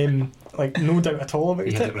 like no doubt at all about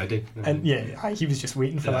He had it. it ready. And he was just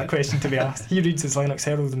waiting for that question to be asked. He reads his Lennox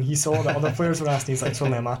Herald and he saw that other players were asked, and he's like, it's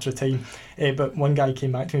only a matter of time. But one guy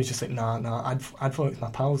came back to me and was just like, nah, I'd follow it with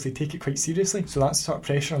my pals, they take it quite seriously. So that's the sort of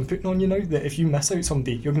pressure I'm putting on you now, that if you miss out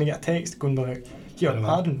somebody, you're going to get a text going like, here,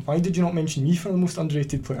 Aaron, why did you not mention me for the most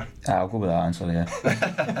underrated player? I'll go with that answer,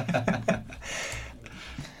 yeah.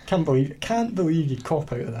 Can't believe you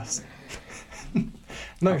cop out of this.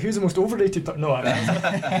 Now, who's the most overrated? No,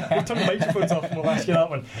 we'll turn the microphones off and we'll ask you that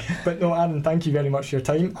one. But no, Aaron, thank you very much for your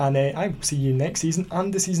time, and I will see you next season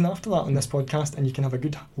and the season after that on this podcast, and you can have a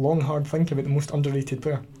good, long, hard think about the most underrated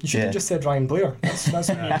player. You should have just said Ryan Blair. That's what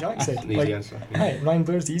me and Jack said. Easy answer. Aye, Ryan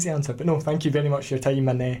Blair's the easy answer. But no, thank you very much for your time,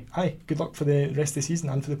 and good luck for the rest of the season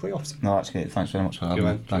and for the playoffs. No, that's great. Thanks very much for having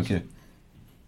me. Thank you.